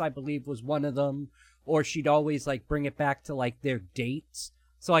Paris, I believe was one of them? Or she'd always like bring it back to like their dates.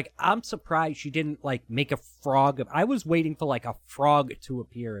 So like, I'm surprised she didn't like make a frog. I was waiting for like a frog to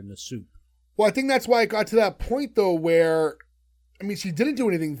appear in the soup. Well, I think that's why it got to that point though where, I mean, she didn't do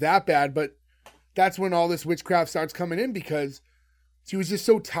anything that bad, but that's when all this witchcraft starts coming in because she was just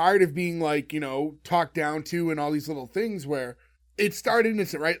so tired of being like, talked down to and all these little things where it started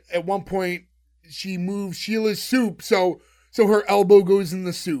innocent, right? At one point, she moves Sheila's soup, so her elbow goes in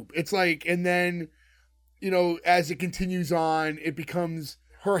the soup. It's like, and then, as it continues on, it becomes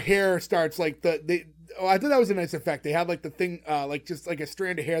her hair starts like I thought that was a nice effect. They had like the thing, like just like a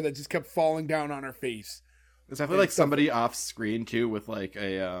strand of hair that just kept falling down on her face. It's definitely like somebody off screen too with like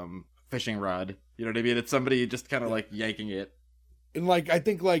a fishing rod. You know what I mean? It's somebody just kind of like yanking it. And like I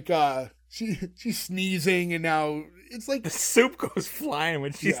think like she's sneezing and now it's like The soup goes flying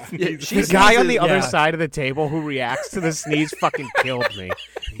when she Yeah. sneezes. Yeah, The guy on the Yeah. other side of the table who reacts to the sneeze fucking killed me.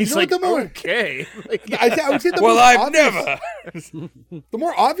 He's know what like, the more- okay. Like, I would say the Well, most I've obvious- never. The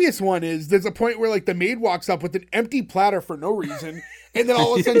more obvious one is there's a point where like the maid walks up with an empty platter for no reason, and then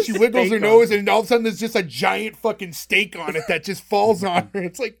all of a sudden she wiggles her Steak on nose, and all of a sudden there's just a giant fucking steak on it that just falls on her.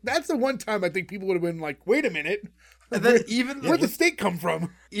 It's like that's the one time I think people would have been like, "Wait a minute, And then even where'd the steak come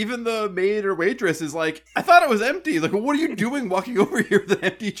from?" even the maid or waitress is like, I thought it was empty. Like, what are you doing walking over here with an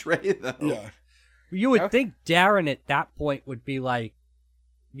empty tray though? Yeah, You would think Darren at that point would be like,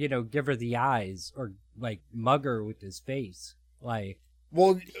 give her the eyes or like mug her with his face. Like,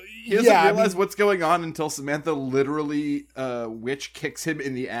 well, He doesn't yeah, realize what's going on until Samantha literally witch kicks him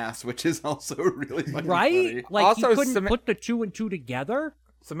in the ass, which is also really fucking right? funny. Like Also, he couldn't put the two and two together.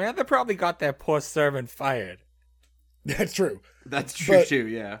 Samantha probably got that poor servant fired. that's true. That's true But- too,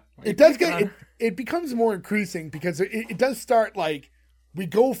 yeah. It does get it becomes more increasing because it does start like we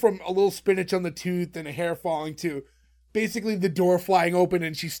go from a little spinach on the tooth and a hair falling to basically the door flying open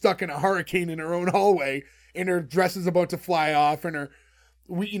and she's stuck in a hurricane in her own hallway and her dress is about to fly off and her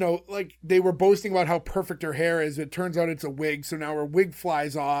like they were boasting about how perfect her hair is. It turns out it's a wig. So now her wig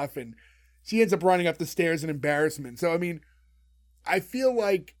flies off and she ends up running up the stairs in embarrassment. So, I mean, I feel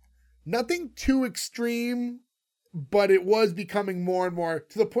like nothing too extreme, but it was becoming more and more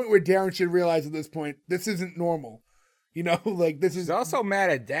to the point where Darren should realize at this point, this isn't normal. Like this is. She's also mad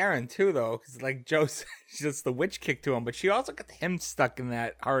at Darren too, though, because like Joe said, just the witch kicked to him, but she also got him stuck in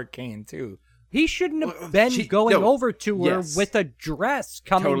that hurricane too. He shouldn't have been going over to her with a dress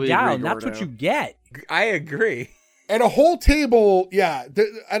coming Totally down. agree, That's Gordo. what you get. I agree. At a whole table,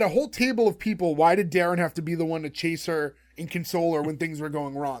 at a whole table of people, why did Darren have to be the one to chase her and console her when things were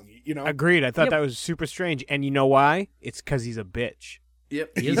going wrong? Agreed. I thought that was super strange. And you know why? It's because he's a bitch.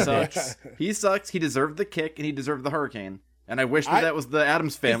 Yep, he sucks. He sucks. He deserved the kick, and he deserved the hurricane. And I wish that was the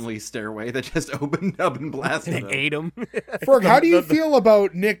Addams Family stairway that just opened up and blasted And him. ate him. Ferg, how do you feel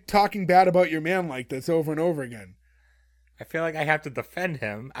about Nick talking bad about your man like this over and over again? I feel like I have to defend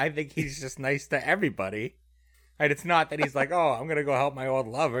him. I think he's just nice to everybody. Right? It's not that he's like, oh, I'm going to go help my old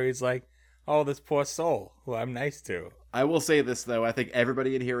lover. He's like, oh, this poor soul who I'm nice to. I will say this, though. I think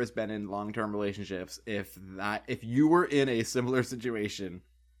everybody in here has been in long-term relationships. If you were in a similar situation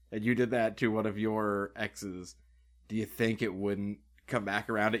and you did that to one of your exes, do you think it wouldn't come back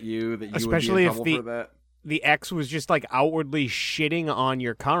around at you that you Especially would be in trouble for that? The ex was just like outwardly shitting on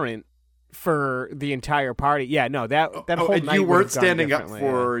your current for the entire party. Yeah, no, that whole and night you would weren't have gone standing up differently,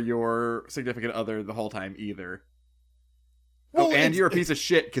 for your significant other the whole time either. Well, and you're a piece of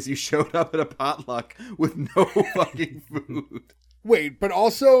shit because you showed up at a potluck with no fucking food. Wait, but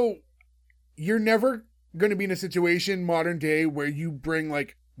also, you're never going to be in a situation modern day where you bring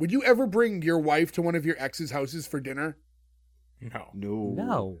would you ever bring your wife to one of your ex's houses for dinner?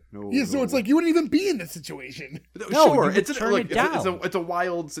 No. Yeah, so it's like you wouldn't even be in this situation. No, Sure, you would turn it down. it's a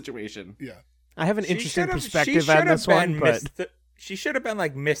wild situation. Yeah. I have an interesting perspective on on this one, but she should have been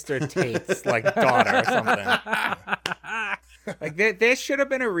like Mr. Tate's like daughter or something. Like there should have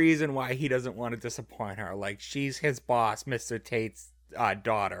been a reason why he doesn't want to disappoint her. Like she's his boss, Mr. Tate's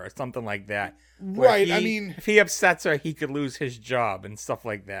daughter, or something like that. Right, If he upsets her, he could lose his job and stuff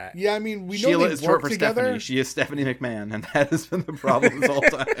like that. Yeah, I mean, we know Sheila they is short work for together. Stephanie. She is Stephanie McMahon, and that has been the problem this whole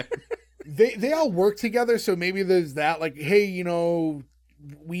time. They all work together, so maybe there's that. Like, hey,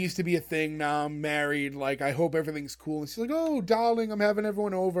 we used to be a thing. Now I'm married. Like, I hope everything's cool. And she's like, oh, darling, I'm having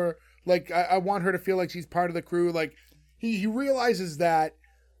everyone over. Like, I want her to feel like she's part of the crew. Like, he realizes that,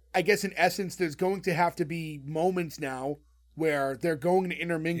 I guess in essence, there's going to have to be moments now where they're going to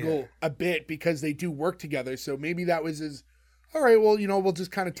intermingle a bit because they do work together. So maybe that was his, all right, well, we'll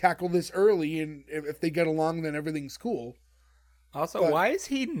just kind of tackle this early, and if they get along, then everything's cool. Also, why does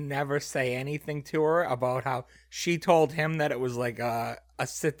he never say anything to her about how she told him that it was like a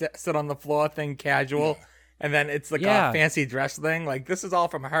sit on the floor thing, casual, and then it's like a fancy dress thing? Like, this is all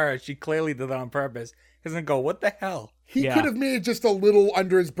from her. She clearly did that on purpose. He doesn't go, what the hell? He could have made just a little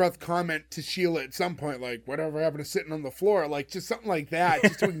under his breath comment to Sheila at some point, like, whatever happened to sitting on the floor? Like, just something like that,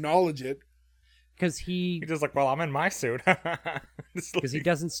 just to acknowledge it. Because He's just like, well, I'm in my suit. Because he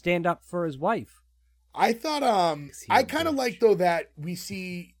doesn't stand up for his wife. I thought, I kind of like, though, that we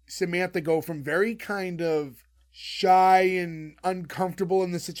see Samantha go from very kind of shy and uncomfortable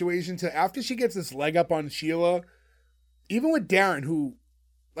in the situation to after she gets this leg up on Sheila, even with Darren, who,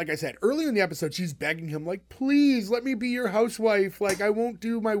 like I said, earlier in the episode, she's begging him, like, please let me be your housewife. Like, I won't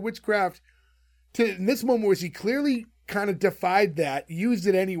do my witchcraft. In this moment where she clearly kind of defied that, used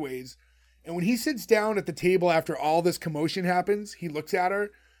it anyways. And when he sits down at the table after all this commotion happens, he looks at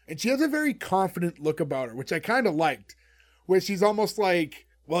her and she has a very confident look about her, which I kind of liked, where she's almost like,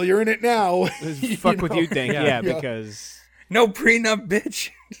 well, you're in it now. fuck what you think. Yeah, because... No prenup, bitch.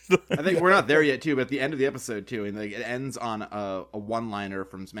 I think we're not there yet, too, but at the end of the episode, too, and like, it ends on a one-liner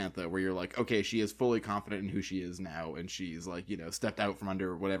from Samantha where you're like, okay, she is fully confident in who she is now, and she's like, stepped out from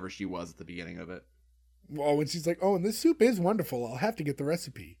under whatever she was at the beginning of it. Well, when she's like, oh, and this soup is wonderful. I'll have to get the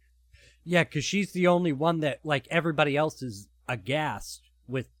recipe. Yeah, because she's the only one that, like, everybody else is aghast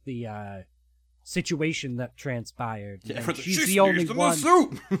with the situation that transpired. Yeah, she's the only one.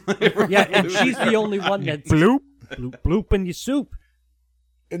 Soup. Yeah, and she's the only one that's bloop, bloop in your soup.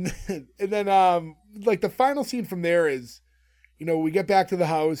 And then, like, the final scene from there is, we get back to the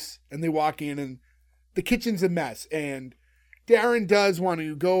house and they walk in and the kitchen's a mess. And Darren does want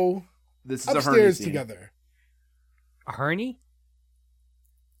to go upstairs together. A hernie?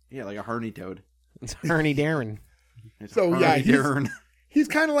 Yeah, like a hernie toad. It's Ernie Darren. So, yeah, he's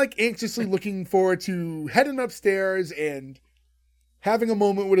kind of like anxiously looking forward to heading upstairs and having a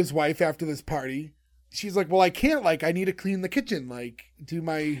moment with his wife after this party. she's like, well, I can't, like, I need to clean the kitchen, like, do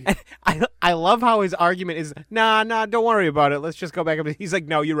my... I love how his argument is, nah, don't worry about it. Let's just go back up. He's like,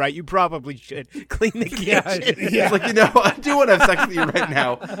 no, you're right. You probably should clean the kitchen. It's like, I do want to have sex with you right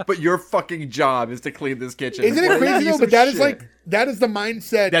now, but your fucking job is to clean this kitchen. Isn't it crazy though? But that is the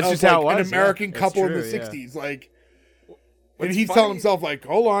mindset That's of just how like, it was, an American yeah. couple It's in the true, 60s. Like, What's and he's funny- telling himself, like,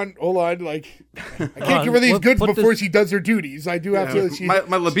 hold on, like, I can't give her these goods before she does her duties. I do have to.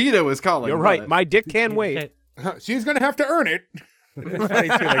 My libido is calling. You're right. but- My dick can wait. She's going to have to earn it. It's funny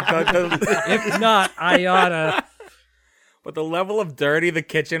too, like, If not, I oughta. but the level of dirty the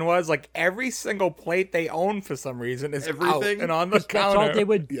kitchen was, like every single plate they own for some reason is out Everything? and on the That's all counter. they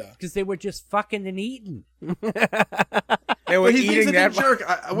would, Yeah. because they were just fucking and eating. They were But he thinks eating it's that. a jerk.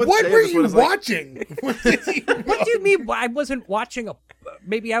 I would What say were this you one is like- watching? What did you What do you mean? I wasn't watching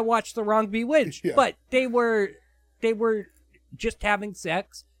maybe I watched the wrong Bewitched, Yeah. but they were just having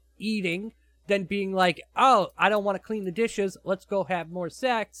sex, eating, then being like, oh, I don't want to clean the dishes. Let's go have more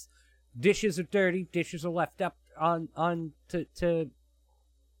sex. Dishes are dirty. Dishes are left up on to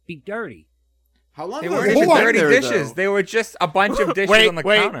be dirty. How long They was weren't it even Hold on dirty there, dishes. though? They were just a bunch of dishes wait, on the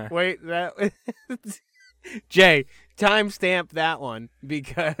counter. Wait, that Jay, timestamp that one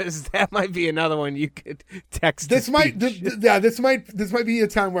because that might be another one you could text. This to might, speech. this might be a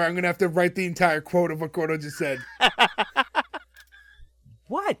time where I'm gonna have to write the entire quote of what Gordo just said.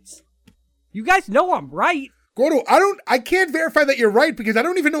 What? You guys know I'm right. Gordo, I can't verify that you're right because I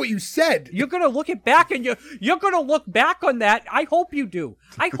don't even know what you said. You're gonna look it back and you're gonna look back on that. I hope you do.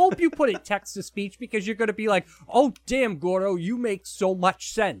 I hope you put it text to speech because you're gonna be like, oh damn, Gordo, you make so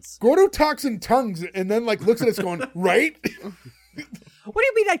much sense. Gordo talks in tongues and then like looks at us going, right? What do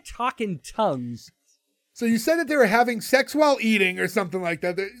you mean I talk in tongues? So you said that they were having sex while eating or something like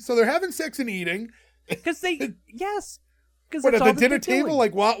that. So they're having sex and eating. Because yes. Because What, at the dinner table,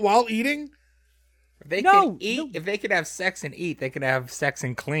 like while eating? If they No, could eat, no. if they could have sex and eat, they could have sex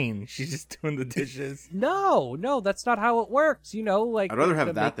and clean. She's just doing the dishes. No, that's not how it works. You know, like I'd rather have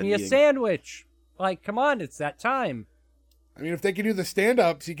to that make than me eating. a sandwich. Like, come on, it's that time. I mean, if they could do the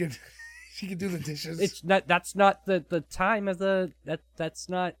stand-up, she could do the dishes. It's not. That's not the time of the. That's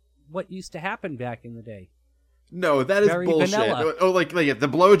not what used to happen back in the day. No, that is Very bullshit. vanilla. Oh, like the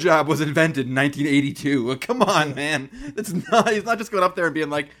blowjob was invented in 1982. Well, come on, man. It's not. He's not just going up there and being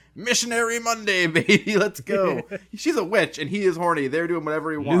like, "Missionary Monday, baby, let's go." She's a witch and he is horny. They're doing whatever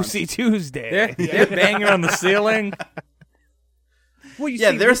he wants. Lucy Tuesday. They're banging on the ceiling. Well, you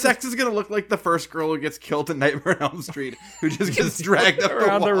Yeah, see, their this is- sex is gonna look like the first girl who gets killed in Nightmare on Elm Street, who just gets dragged up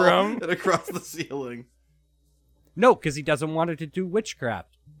around the wall room. and across the ceiling. No, because he doesn't want her to do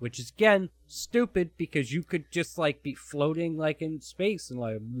witchcraft, which is again stupid because you could just like be floating like in space and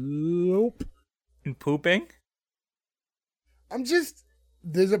like nope. And pooping. I'm just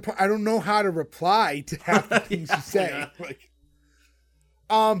I don't know how to reply to half the things you say. Like,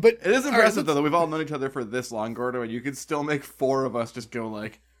 but It is all right, impressive though that we've all known each other for this long, Gordo, and you could still make four of us just go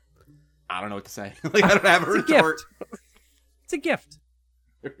like, I don't know what to say. Like I don't have a It's a retort. gift. It's a gift.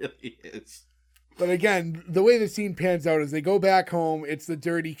 It really is. But again, the way the scene pans out is they go back home. It's the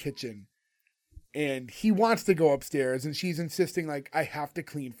dirty kitchen. And he wants to go upstairs. And she's insisting, like, I have to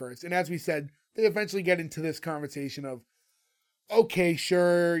clean first. And as we said, they eventually get into this conversation of, okay,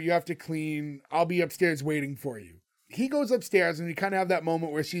 sure, you have to clean. I'll be upstairs waiting for you. He goes upstairs and we kind of have that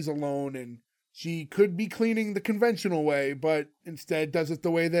moment where she's alone and she could be cleaning the conventional way, but instead does it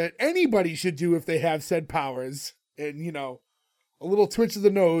the way that anybody should do if they have said powers. And, you know, a little twitch of the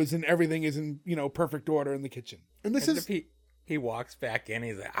nose and everything is in, you know, perfect order in the kitchen. And this And is... if he walks back in,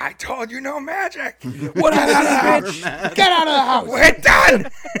 he's like, I told you no magic. What is this, bitch? Get out of the house! We're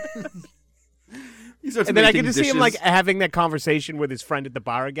done. He starts And then I making get to see him dishes. like having that conversation with his friend at the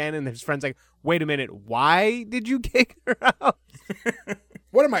bar again, and his friend's like, "Wait a minute, why did you kick her out?"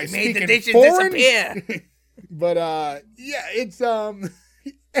 What am I Made the speaking dishes foreign? disappear. But yeah, it's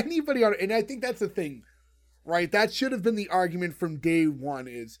anybody on, and I think that's the thing, right? That should have been the argument from day one: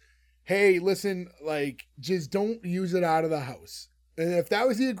 is, hey, listen, like, just don't use it out of the house. And if that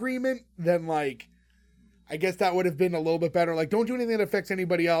was the agreement, then like, I guess that would have been a little bit better. Like, don't do anything that affects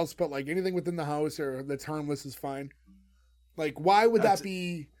anybody else, but like anything within the house or that's harmless is fine. Like, why would that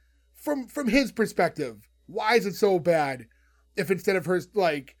be from his perspective? Why is it so bad if instead of her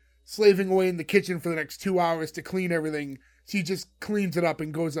like slaving away in the kitchen for the next 2 hours to clean everything, she just cleans it up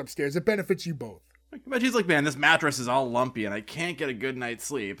and goes upstairs? It benefits you both. But she's like, man, this mattress is all lumpy and I can't get a good night's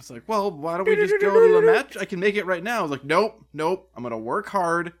sleep. It's like, well, why don't we just go to the match? I can make it right now. I was like, nope. I'm going to work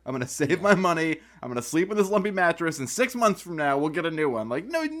hard. I'm going to save my money. I'm going to sleep with this lumpy mattress. And 6 months from now, we'll get a new one. Like,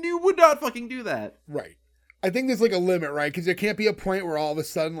 no, you would not fucking do that. Right. I think there's like a limit, right? Because there can't be a point where all of a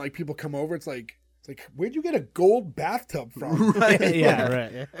sudden like people come over. It's like, It's like, where'd you get a gold bathtub from? Yeah,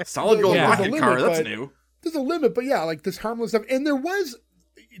 right. Solid gold Yeah. rocket There's a car. limit, That's but- new. There's a limit, but yeah, like this harmless stuff. And there was,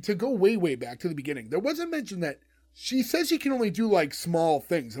 to go way, way back to the beginning, there was a mention that she says she can only do like small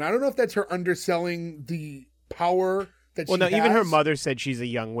things. And I don't know if that's her underselling the power that Well, she no, has. even her mother said she's a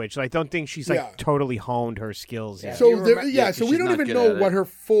young witch. So I don't think she's like Yeah. totally honed her skills yet. So You there, remem- yeah, yeah, so 'cause we she's don't not even good know at what it. her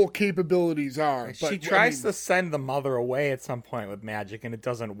full capabilities are. She But, tries I mean, to send the mother away at some point with magic, and it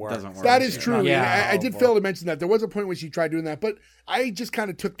doesn't work. Doesn't work. That is Yeah. true. Yeah. And I did fail to mention that. There was a point when she tried doing that, but I just kind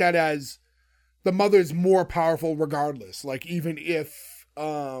of took that as the mother's more powerful regardless. Like, even if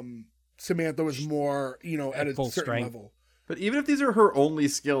Samantha was more, at a full certain strength. level. But even if these are her only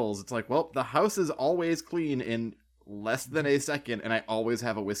skills, it's like, well, the house is always clean in less than a second, and I always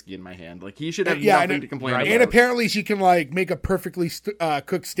have a whiskey in my hand. Like, he should have Yeah, nothing and to complain right. about. And apparently she can, like, make a perfectly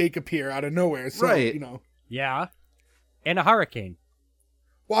cooked steak appear out of nowhere. So, Right. Yeah. And a hurricane.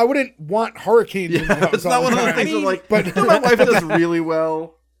 Well, I wouldn't want hurricanes in my Yeah, house that's all not the one of the time. things I'm like, but- my wife does really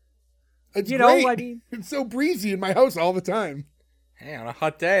well. It's You know, great. I mean- It's so breezy in my house all the time. Hey, on a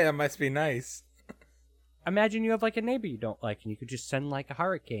hot day, that must be nice. Imagine you have like a neighbor you don't like, and you could just send like a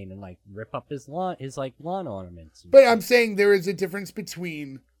hurricane and like rip up his lawn ornaments. But I'm saying there is a difference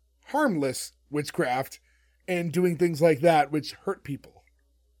between harmless witchcraft and doing things like that which hurt people.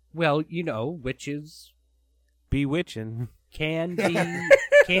 Well, witches Bewitching. can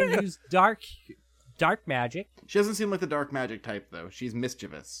use dark magic. She doesn't seem like the dark magic type, though. She's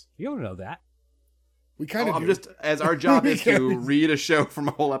mischievous. You don't know that. We kind of I'm just, as our job is to read a show from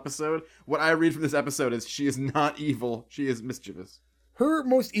a whole episode, what I read from this episode is she is not evil. She is mischievous. Her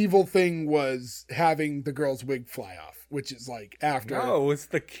most evil thing was having the girl's wig fly off, which is like after. No, it's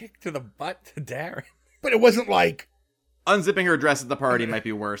the kick to the butt to Darren. But it wasn't like, Unzipping her dress at the party might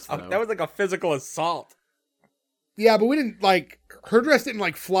be worse, though. That was like a physical assault. yeah, but we didn't like, her dress didn't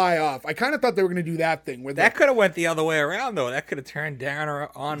like fly off. I kind of thought they were going to do that thing where That could have went the other way around, though. That could have turned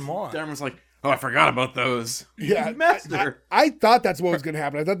Darren on more. Darren was like, oh, I forgot about those. Yeah, He messed her. I thought that's what was going to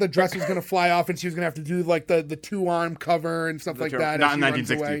happen. I thought the dress was going to fly off and she was going to have to do like the two-arm cover and stuff like that. Not as in she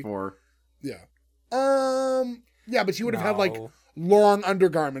runs away. 1964. Yeah. Yeah, but she would have had like No. long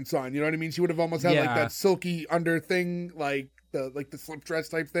undergarments on. You know what I mean? She would have almost had like Yeah. that silky under thing, like the slip dress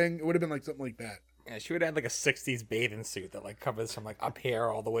type thing. It would have been like something like that. Yeah, she would have had like a 60s bathing suit that like covers from like up here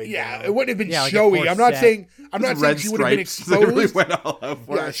all the way Yeah, down. it wouldn't have been Yeah, like a showy. I'm not corset. saying I'm Those not saying red she would have been stripes, they really exposed. went all out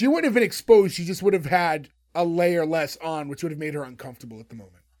for Yeah, it. she wouldn't have been exposed. She just would have had a layer less on, which would have made her uncomfortable at the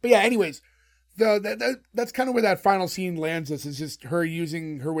moment. But yeah, anyways, that's kind of where that final scene lands us. Is just her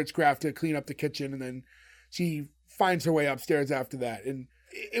using her witchcraft to clean up the kitchen, and then she finds her way upstairs after that. And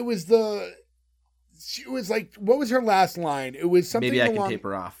it was she was like, what was her last line? It was something Maybe I can along.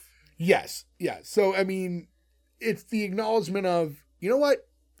 taper off. Yes, yeah. So I mean, it's the acknowledgement of, you know what,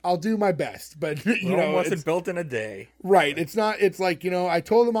 I'll do my best, but you Rome know, wasn't it's, built in a day. right. It's not. It's like, I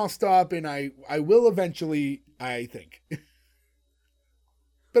told them I'll stop, and I will eventually. I think.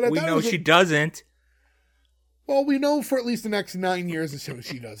 But I We thought it know was she doesn't. well, we know for at least the next 9 years or so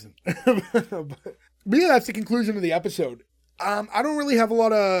she doesn't. but yeah, that's the conclusion of the episode. I don't really have a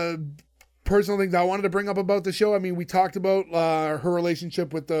lot of personal things I wanted to bring up about the show. I mean, we talked about her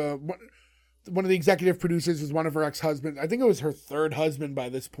relationship with one of the executive producers was one of her ex-husbands. I think it was her third husband by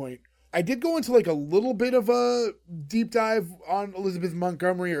this point. I did go into like a little bit of a deep dive on Elizabeth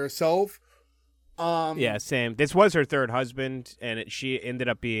Montgomery herself. Yeah, same. This was her third husband, and she ended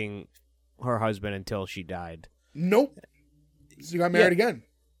up being her husband until she died. Nope. She got married again.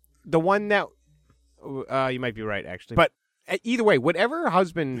 The one that you might be right, actually. But either way, whatever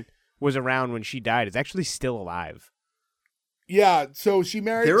husband was around when she died is actually still alive. Yeah, so she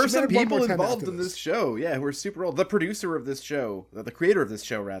married. There she are some married one more people time involved after in this show, yeah, who are super old. The producer of this show, the creator of this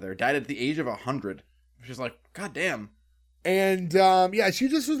show, rather, died at the age of 100. Which is like, god damn. And yeah, she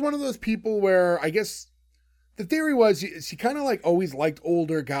just was one of those people where I guess the theory was she kind of like always liked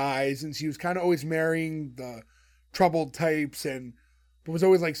older guys, and she was kind of always marrying the troubled types, but was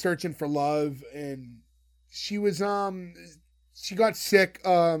always like searching for love. And she was she got sick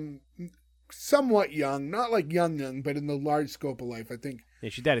somewhat young, not like young, but in the large scope of life, I think. Yeah,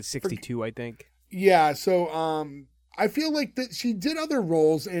 she died at 62, I think. Yeah, so I feel like that she did other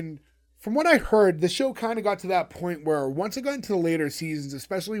roles, and from what I heard, the show kind of got to that point where once it got into the later seasons,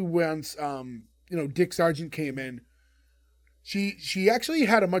 especially once Dick Sargent came in, she actually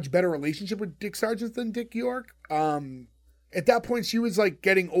had a much better relationship with Dick Sargent than Dick York. At that point, she was like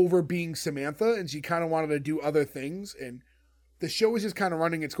getting over being Samantha, and she kind of wanted to do other things, and the show was just kind of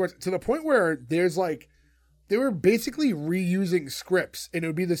running its course to the point where there's like, they were basically reusing scripts, and it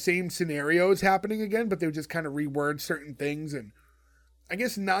would be the same scenarios happening again, but they would just kind of reword certain things. And I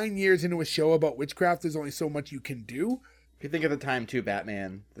guess 9 years into a show about witchcraft, there's only so much you can do. If you think of the time, too,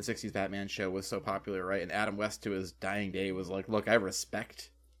 Batman, the 60s Batman show was so popular, right? And Adam West, to his dying day, was like, look, I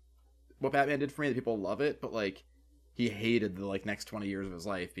respect what Batman did for me, that people love it, but, like, he hated the, like, next 20 years of his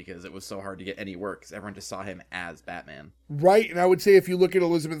life because it was so hard to get any work because everyone just saw him as Batman. Right, and I would say if you look at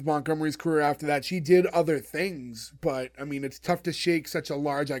Elizabeth Montgomery's career after that, she did other things, but, I mean, it's tough to shake such a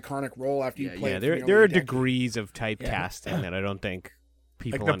large, iconic role after you play it. Yeah, there are degrees of typecasting that I don't think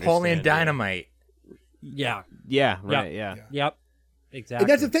people like Napoleon understand. Dynamite. Yeah. Yeah, right, yeah. Yep. Exactly. And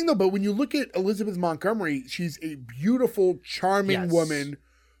that's the thing, though, but when you look at Elizabeth Montgomery, she's a beautiful, charming woman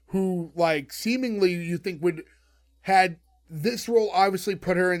who, like, seemingly you think had this role obviously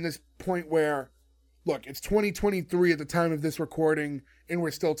put her in this point where, look, it's 2023 at the time of this recording, and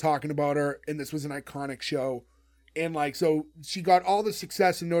we're still talking about her, and this was an iconic show. And, like, so she got all the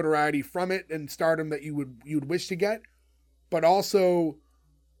success and notoriety from it and stardom that you would wish to get. But also,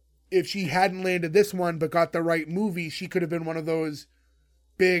 if she hadn't landed this one but got the right movie, she could have been one of those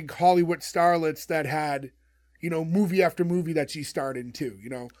big Hollywood starlets that had, you know, movie after movie that she starred in too, you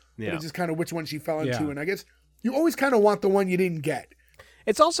know? Yeah. But it's just kind of which one she fell into. Yeah. And I guess you always kind of want the one you didn't get.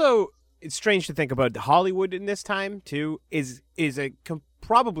 It's strange to think about Hollywood in this time too. Is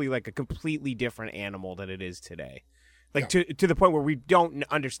probably like a completely different animal than it is today. Like to the point where we don't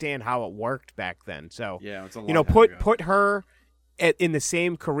understand how it worked back then. So Yeah, it's a long you know, time ago. put her in the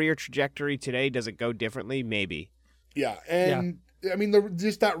same career trajectory today. Does it go differently? Maybe. Yeah. And I mean,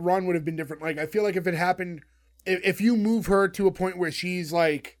 just that run would have been different. Like, I feel like if it happened, if you move her to a point where she's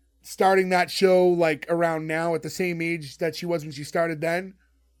like starting that show like around now at the same age that she was when she started then,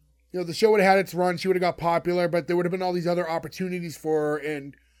 you know, the show would have had its run. She would have got popular, but there would have been all these other opportunities for her.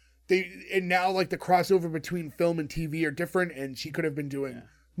 And now like the crossover between film and TV are different. And she could have been doing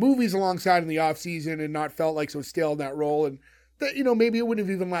movies alongside in the off season and not felt like so stale in that role. And that, you know, maybe it wouldn't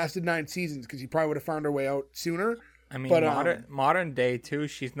have even lasted 9 seasons because she probably would have found her way out sooner. I mean, But, modern day, too,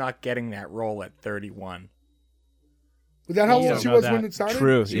 she's not getting that role at 31. Was that how You old don't she know was that. when it started?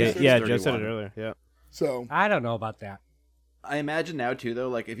 True. She Yeah, was yeah. Just said it 31. earlier. Yeah. So I don't know about that. I imagine now too, though,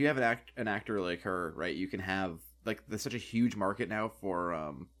 like if you have an actor like her, right, you can have like there's such a huge market now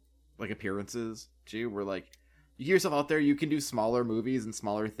for like appearances too, where like you get yourself out there, you can do smaller movies and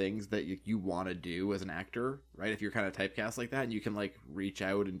smaller things that you want to do as an actor, right? If you're kind of typecast like that, and you can like reach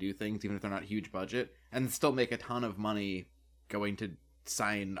out and do things even if they're not huge budget, and still make a ton of money going to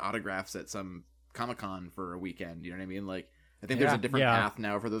sign autographs at some Comic-Con for a weekend. You know what I mean? Like I think there's a different path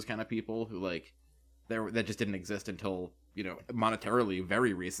now for those kind of people who like that just didn't exist until, you know, monetarily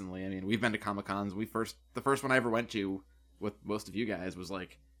very recently. I mean, we've been to Comic-Cons. The first one I ever went to with most of you guys was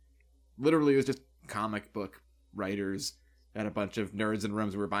like, literally it was just comic book writers and a bunch of nerds in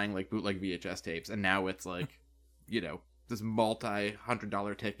rooms who were buying like bootleg VHS tapes. And now it's like, you know, this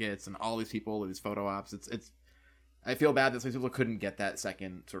 $100 tickets and all these people and these photo ops. It's, I feel bad that some people couldn't get that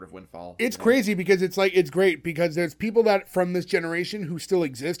second sort of windfall. it's crazy because it's like, it's great because there's people that from this generation who still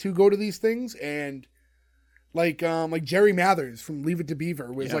exist who go to these things, and like Jerry Mathers from Leave It to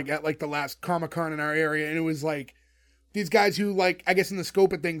Beaver was like at like the last Comic-Con in our area, and it was like these guys who like, I guess in the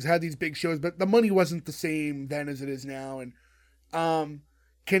scope of things had these big shows, but the money wasn't the same then as it is now, and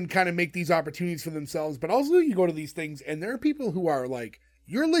can kind of make these opportunities for themselves. But also you go to these things and there are people who are like,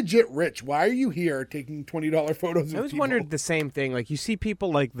 you're legit rich. Why are you here taking $20 photos of I always people? wondered the same thing. Like, you see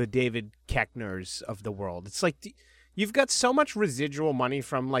people like the David Koechners of the world. It's like you've got so much residual money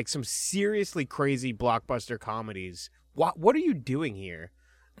from like some seriously crazy blockbuster comedies. What are you doing here?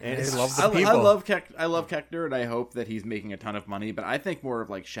 And They it's- love the I people. love Koechner, and I hope that he's making a ton of money. But I think more of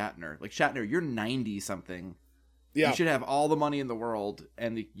like Shatner. Like Shatner, you're 90 something. Yeah. You should have all the money in the world,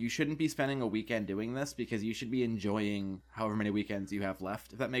 and you shouldn't be spending a weekend doing this because you should be enjoying however many weekends you have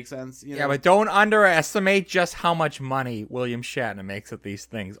left. If that makes sense. You know? Yeah, but don't underestimate just how much money William Shatner makes at these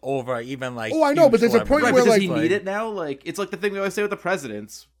things over even like. Oh, I know, but huge there's a point right, where, but does like- he need it now? Like it's like the thing we always say with the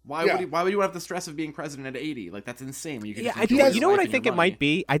presidents. Why Yeah. would you have the stress of being president at 80? Like that's insane. When you can Yeah, just I enjoy think, your you know what life I and think your it money. might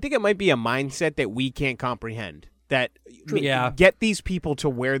be? I think it might be a mindset that we can't comprehend. That Yeah. get these people to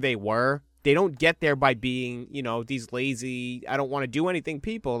where they were. They don't get there by being, you know, these lazy, I don't want to do anything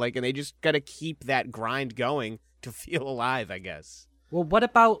people. Like, and they just got to keep that grind going to feel alive, I guess. Well, what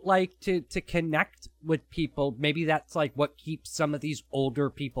about like to connect with people? Maybe that's like what keeps some of these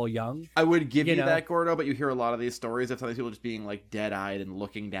older people young. I would give You you know? that, Gordo, but you hear a lot of these stories of some of these people just being like dead-eyed and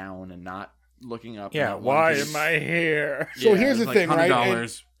looking down and not looking up. Yeah, and not why wanting- am I here? So Yeah, here's the it's like thing, right?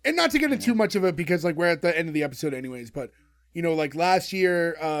 $100. And not to get into too much of it because like we're at the end of the episode anyways, but you know, like last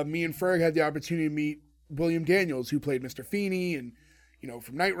year, me and Ferg had the opportunity to meet William Daniels, who played Mr. Feeney and, you know,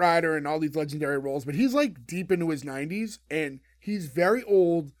 from Knight Rider and all these legendary roles, but he's like deep into his 90s and he's very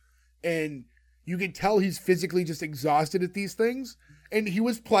old, and you can tell he's physically just exhausted at these things. And he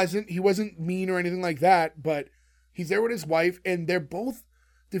was pleasant. He wasn't mean or anything like that, but he's there with his wife, and they've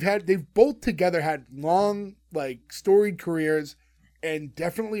both together had long, like, storied careers and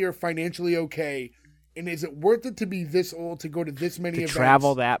definitely are financially okay. And is it worth it to be this old to go to this many events?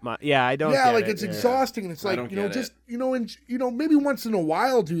 Travel that much? Yeah, I don't. Yeah, get like it. it's exhausting, and it's like, just maybe once in a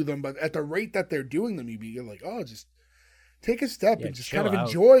while do them, but at the rate that they're doing them, you're like, oh, just take a step and just kind of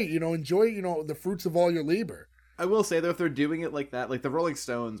enjoy the fruits of all your labor. I will say, though, if they're doing it like that, like the Rolling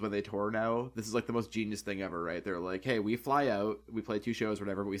Stones, when they tour now, this is like the most genius thing ever, right? They're like, hey, we fly out, we play 2 shows,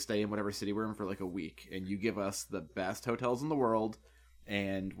 whatever, but we stay in whatever city we're in for like a week, and you give us the best hotels in the world,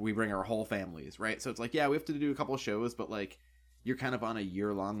 and we bring our whole families, right? So it's like, yeah, we have to do a couple of shows, but like, you're kind of on a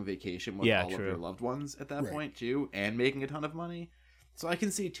year-long vacation with all of your loved ones at that point, too, and making a ton of money. So I can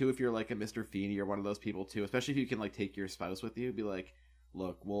see, too, if you're like a Mr. Feeney or one of those people, too, especially if you can like take your spouse with you, be like,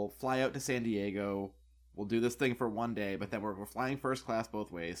 look, we'll fly out to San Diego, we'll do this thing for one day, but then we're flying first class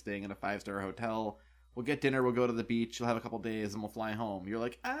both ways, staying in a 5-star hotel, we'll get dinner, we'll go to the beach, you'll have a couple days, and we'll fly home. You're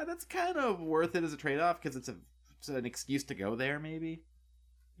like, that's kind of worth it as a trade-off, because it's an excuse to go there, maybe.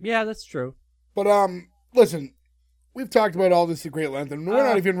 Yeah, that's true. But listen, we've talked about all this at great length, and we're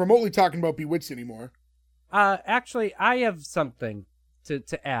not even remotely talking about Bewitched anymore. Actually, I have something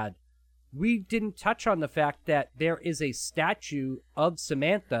to add. We didn't touch on the fact that there is a statue of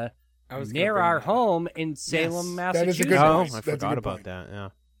Samantha near our home in Salem, Massachusetts. That is a good point. I forgot about that. Yeah.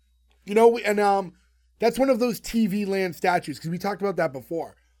 You know, and that's one of those TV land statues, because we talked about that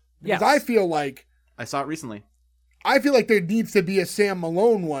before. Because I feel like I saw it recently. I feel like there needs to be a Sam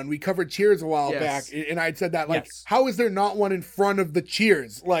Malone one. We covered Cheers a while back, and I'd said that, like, how is there not one in front of the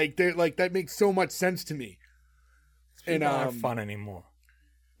Cheers? Like, that makes so much sense to me. It's not fun anymore.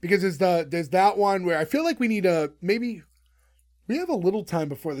 Because there's that one where I feel like we need maybe we have a little time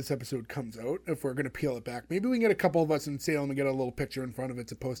before this episode comes out if we're going to peel it back. Maybe we can get a couple of us in Salem and get a little picture in front of it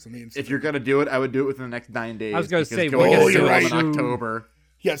to post on the Instagram. If you're going to do it, I would do it within the next 9 days. I was going to say, you're right. In October.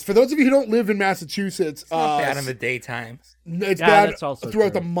 Yes, for those of you who don't live in Massachusetts, it's not bad in the daytime. It's bad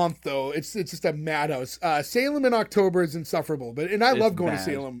throughout the month, though. It's just a madhouse. Salem in October is insufferable, and I love going to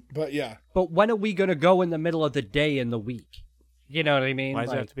Salem, but yeah. But when are we going to go in the middle of the day in the week? You know what I mean? Why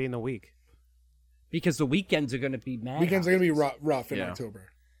does it have to be in the week? Because the weekends are going to be mad. Weekends are going to be rough in October.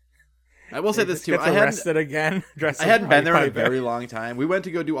 I will say this too. I hadn't been there in a very long time. We went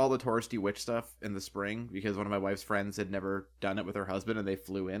to go do all the touristy witch stuff in the spring because one of my wife's friends had never done it with her husband, and they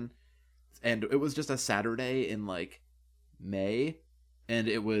flew in. And it was just a Saturday in like May, and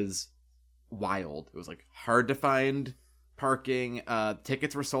it was wild. It was like hard to find parking.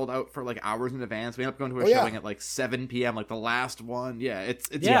 Tickets were sold out for like hours in advance. We ended up going to a showing at like 7 p.m. like the last one. Yeah, it's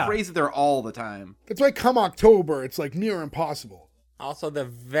crazy there all the time. That's why come October, it's like near impossible. Also, they're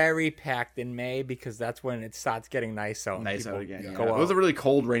very packed in May because that's when it starts getting nice out. Nice out again. Yeah. It was a really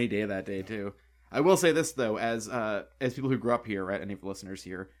cold, rainy day that day too. I will say this though, as people who grew up here, right? Any of the listeners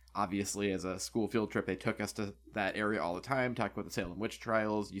here, obviously, as a school field trip, they took us to that area all the time. Talk about the Salem witch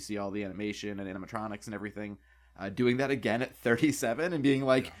trials. You see all the animation and animatronics and everything. Doing that again at 37 and being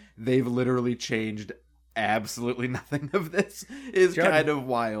like, they've literally changed absolutely nothing of this is kind of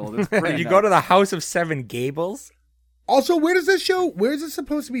wild. It's Did you go to the House of Seven Gables? Also, where is this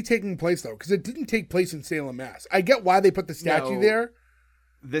supposed to be taking place, though? Because it didn't take place in Salem, Mass. I get why they put the statue there.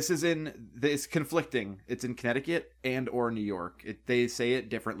 It's conflicting. It's in Connecticut and or New York. They say it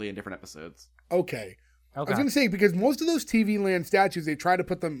differently in different episodes. Okay. I was going to say, because most of those TV land statues, they try to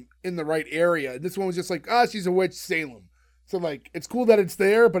put them in the right area. This one was just like, she's a witch, Salem. So, like, it's cool that it's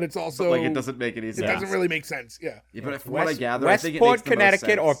there, but it's also... But, like, it doesn't make any sense. It doesn't really make sense, yeah. But from what I gather, I think it makes Westport, the most Connecticut,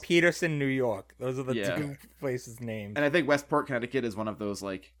 sense. or Peterson, New York. Those are the two places named. And I think Westport, Connecticut is one of those,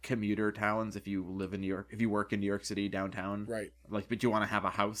 like, commuter towns if you live in New York, if you work in New York City downtown. Right. Like, but you want to have a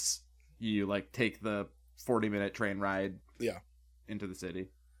house, you, like, take the 40-minute train ride into the city.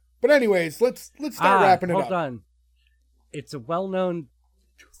 But anyways, let's start wrapping it up. Hold on. It's a well-known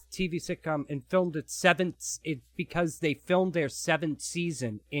TV sitcom and filmed its seventh. It's because they filmed their 7th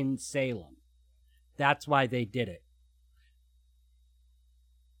season in Salem. That's why they did it.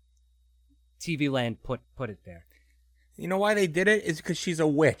 TV Land put it there. You know why they did it? Is because she's a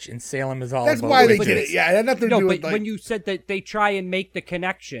witch, and Salem is all That's about why witches. they did it. Yeah, it had nothing to do with... when you said that they try and make the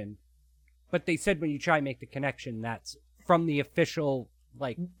connection, but they said when you try and make the connection, that's from the official...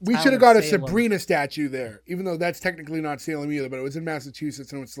 Like we should have got a Sabrina statue there, even though that's technically not Salem either, but it was in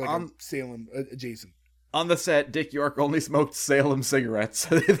Massachusetts and it's like Salem adjacent. On the set, Dick York only smoked Salem cigarettes,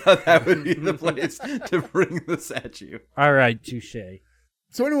 so they thought that would be the place to bring the statue. All right, touche.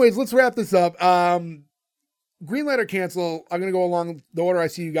 So anyways, let's wrap this up. green light or cancel. I'm going to go along the order I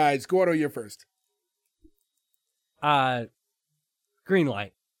see you guys. Go Otto, you're first. Green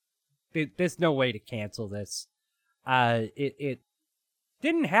light. There's no way to cancel this. It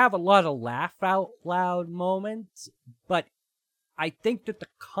didn't have a lot of laugh out loud moments, but I think that the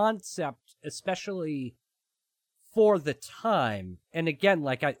concept, especially for the time, and again,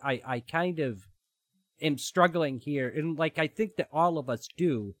 like I kind of am struggling here, and like I think that all of us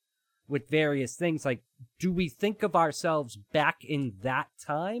do with various things, like, do we think of ourselves back in that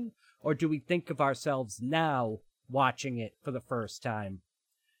time, or do we think of ourselves now watching it for the first time?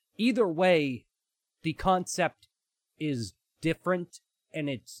 Either way, the concept is different and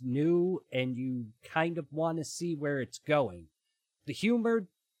it's new, and you kind of want to see where it's going. The humor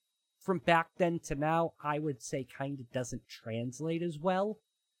from back then to now, I would say, kind of doesn't translate as well.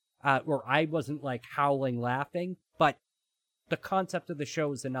 Or I wasn't like howling laughing, but the concept of the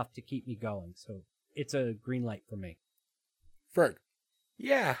show is enough to keep me going. So it's a green light for me. Ferg.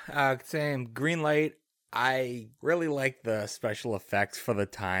 Yeah, same. Green light. I really like the special effects for the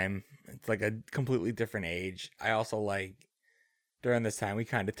time. It's like a completely different age. I also like, during this time, we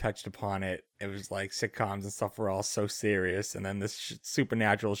kind of touched upon it. It was like sitcoms and stuff were all so serious, and then this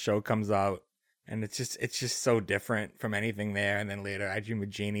supernatural show comes out, and it's just so different from anything there. And then later, I Dream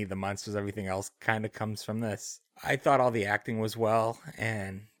of Jeannie, The Monsters, everything else kind of comes from this. I thought all the acting was well,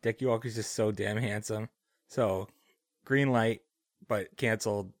 and Dick York is just so damn handsome. So, green light, but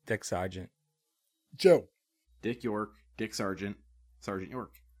canceled Dick Sargent. Joe. Dick York, Dick Sargent, Sergeant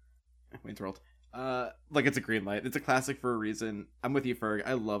York. Wayne's World. Like, it's a green light. It's a classic for a reason. I'm with you, Ferg.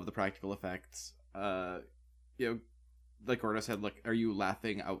 I love the practical effects. Like Gordo said, like, are you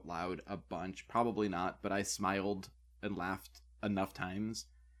laughing out loud a bunch? Probably not, but I smiled and laughed enough times.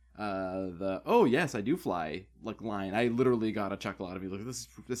 Oh yes, I do fly, like, line. I literally got a chuckle out of me. Like,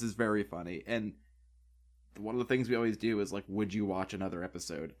 this is very funny. And one of the things we always do is, like, would you watch another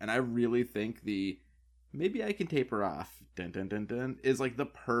episode? And I really think maybe I can taper off, dun dun dun dun, is like the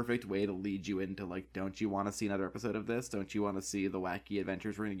perfect way to lead you into, like, don't you want to see another episode of this? Don't you want to see the wacky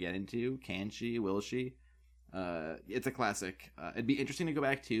adventures we're going to get into? Can she? Will she? It's a classic. It'd be interesting to go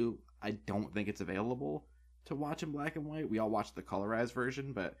back to. I don't think it's available to watch in black and white. We all watched the colorized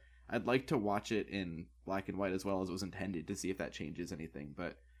version, but I'd like to watch it in black and white as well as it was intended, to see if that changes anything.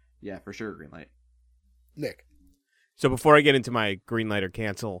 But yeah, for sure, green light. Nick. So before I get into my green light or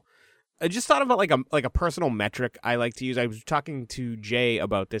cancel, I just thought about like a personal metric I like to use. I was talking to Jay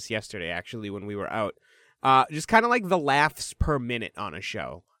about this yesterday, actually, when we were out. Just kind of like the laughs per minute on a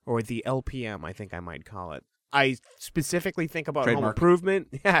show, or the LPM, I think I might call it. I specifically think about Home Improvement.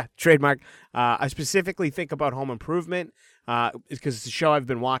 Yeah, trademark. I specifically think about Home Improvement because it's a show I've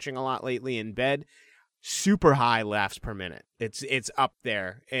been watching a lot lately in bed. Super high laughs per minute. It's up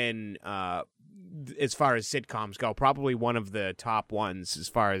there in as far as sitcoms go, probably one of the top ones as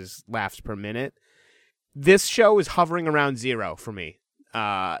far as laughs per minute. This show is hovering around 0 for me.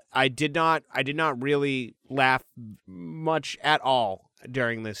 I did not really laugh much at all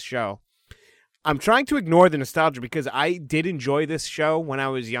during this show. I'm trying to ignore the nostalgia because I did enjoy this show when I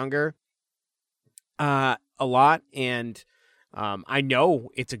was younger a lot, and I know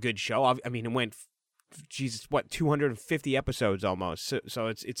it's a good show. I mean, it went 250 episodes almost, so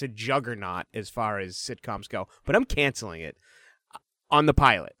it's a juggernaut as far as sitcoms go. But I'm canceling it on the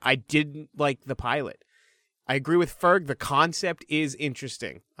pilot. I didn't like the pilot. I agree with Ferg. The concept is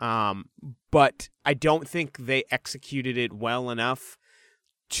interesting, but I don't think they executed it well enough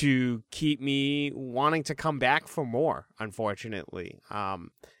to keep me wanting to come back for more, unfortunately. And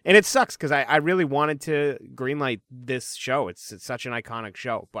it sucks because I really wanted to greenlight this show. It's such an iconic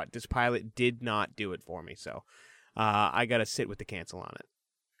show, but this pilot did not do it for me. So I got to sit with the cancel on it.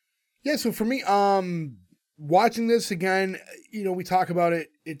 Yeah, so for me, watching this again, we talk about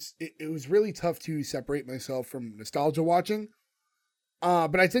it. It was really tough to separate myself from nostalgia watching.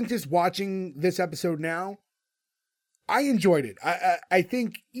 But I think just watching this episode now, I enjoyed it. I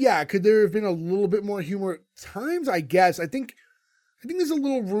think, yeah, could there have been a little bit more humor at times? I guess. I think there's a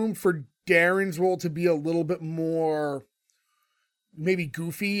little room for Darren's role to be a little bit more maybe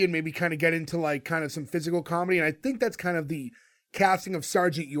goofy and maybe kind of get into like kind of some physical comedy. And I think that's kind of the casting of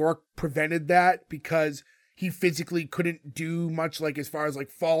Sergeant York prevented that, because he physically couldn't do much, like as far as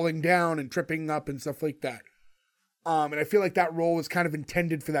like falling down and tripping up and stuff like that. And I feel like that role was kind of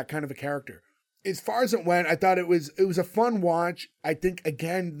intended for that kind of a character. As far as it went, I thought it was a fun watch. I think,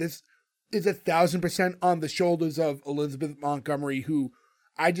 again, this is 1,000% on the shoulders of Elizabeth Montgomery, who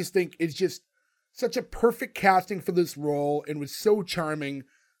I just think is just such a perfect casting for this role and was so charming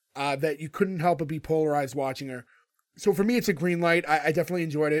that you couldn't help but be polarized watching her. So for me, it's a green light. I definitely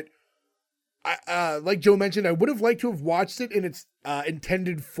enjoyed it. like Joe mentioned, I would have liked to have watched it in its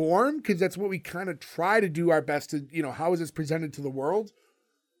intended form, because that's what we kind of try to do our best to, how is this presented to the world?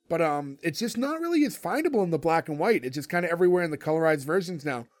 But it's just not really as findable in the black and white. It's just kind of everywhere in the colorized versions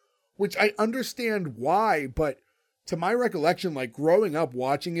now, which I understand why, but to my recollection, like growing up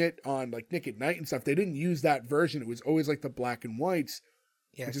watching it on like Nick at Night and stuff, they didn't use that version. It was always like the black and whites.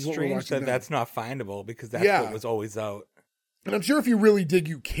 Yeah, which it's is what we're strange watching that now. that's not findable, because that's Yeah. what was always out. And I'm sure if you really dig,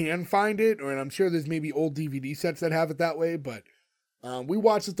 you can find it. And I'm sure there's maybe old DVD sets that have it that way. But we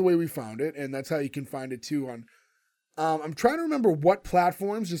watched it the way we found it. And that's how you can find it too. I'm trying to remember what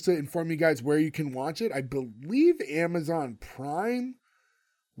platforms, just to inform you guys where you can watch it. I believe Amazon Prime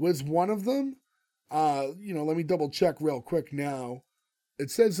was one of them. Let me double check real quick now.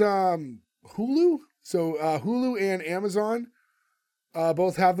 It says Hulu. So Hulu and Amazon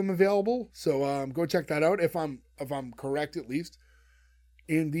both have them available. So go check that out if I'm correct, at least,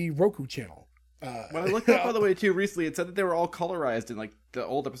 in the Roku channel. When I looked up, by the way, too, recently, it said that they were all colorized, and like the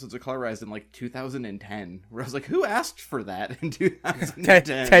old episodes are colorized in like 2010. Where I was like, who asked for that in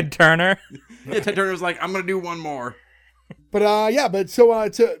 2010? Ted Turner. Yeah, Ted Turner was like, I'm gonna do one more. But to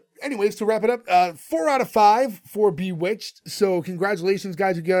wrap it up, 4 out of 5 for Bewitched. So congratulations,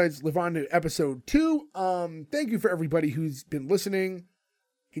 guys. You guys live on to episode 2. Thank you for everybody who's been listening.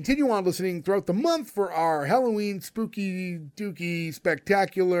 Continue on listening throughout the month for our Halloween spooky dooky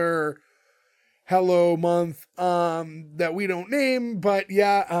spectacular Hello month that we don't name, but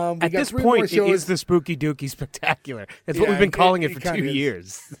yeah, we At got this 3 more point, it shows. is the Spooky Dookie Spectacular. That's what Yeah, we've been calling it it for kinda 2 is.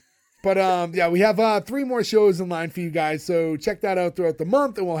 years. But we have 3 more shows in line for you guys, so check that out throughout the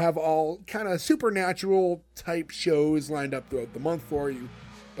month, and we'll have all kind of supernatural type shows lined up throughout the month for you.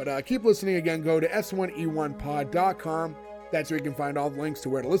 But keep listening. Again, go to S1E1pod.com. That's where you can find all the links to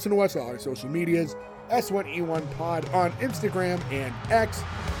where to listen to us, all our social medias. S1E1pod on Instagram and X.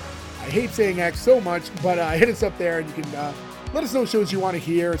 I hate saying X so much, but hit us up there, and you can let us know shows you want to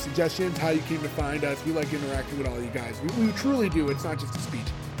hear, suggestions, how you came to find us. We like interacting with all you guys. We truly do. It's not just a speech.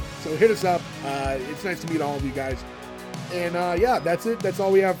 So hit us up. It's nice to meet all of you guys. And that's it. That's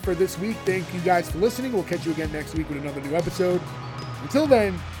all we have for this week. Thank you guys for listening. We'll catch you again next week with another new episode. Until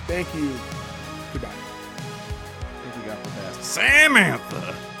then, thank you. Goodbye. I think we got the best.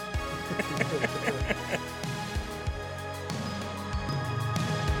 Samantha.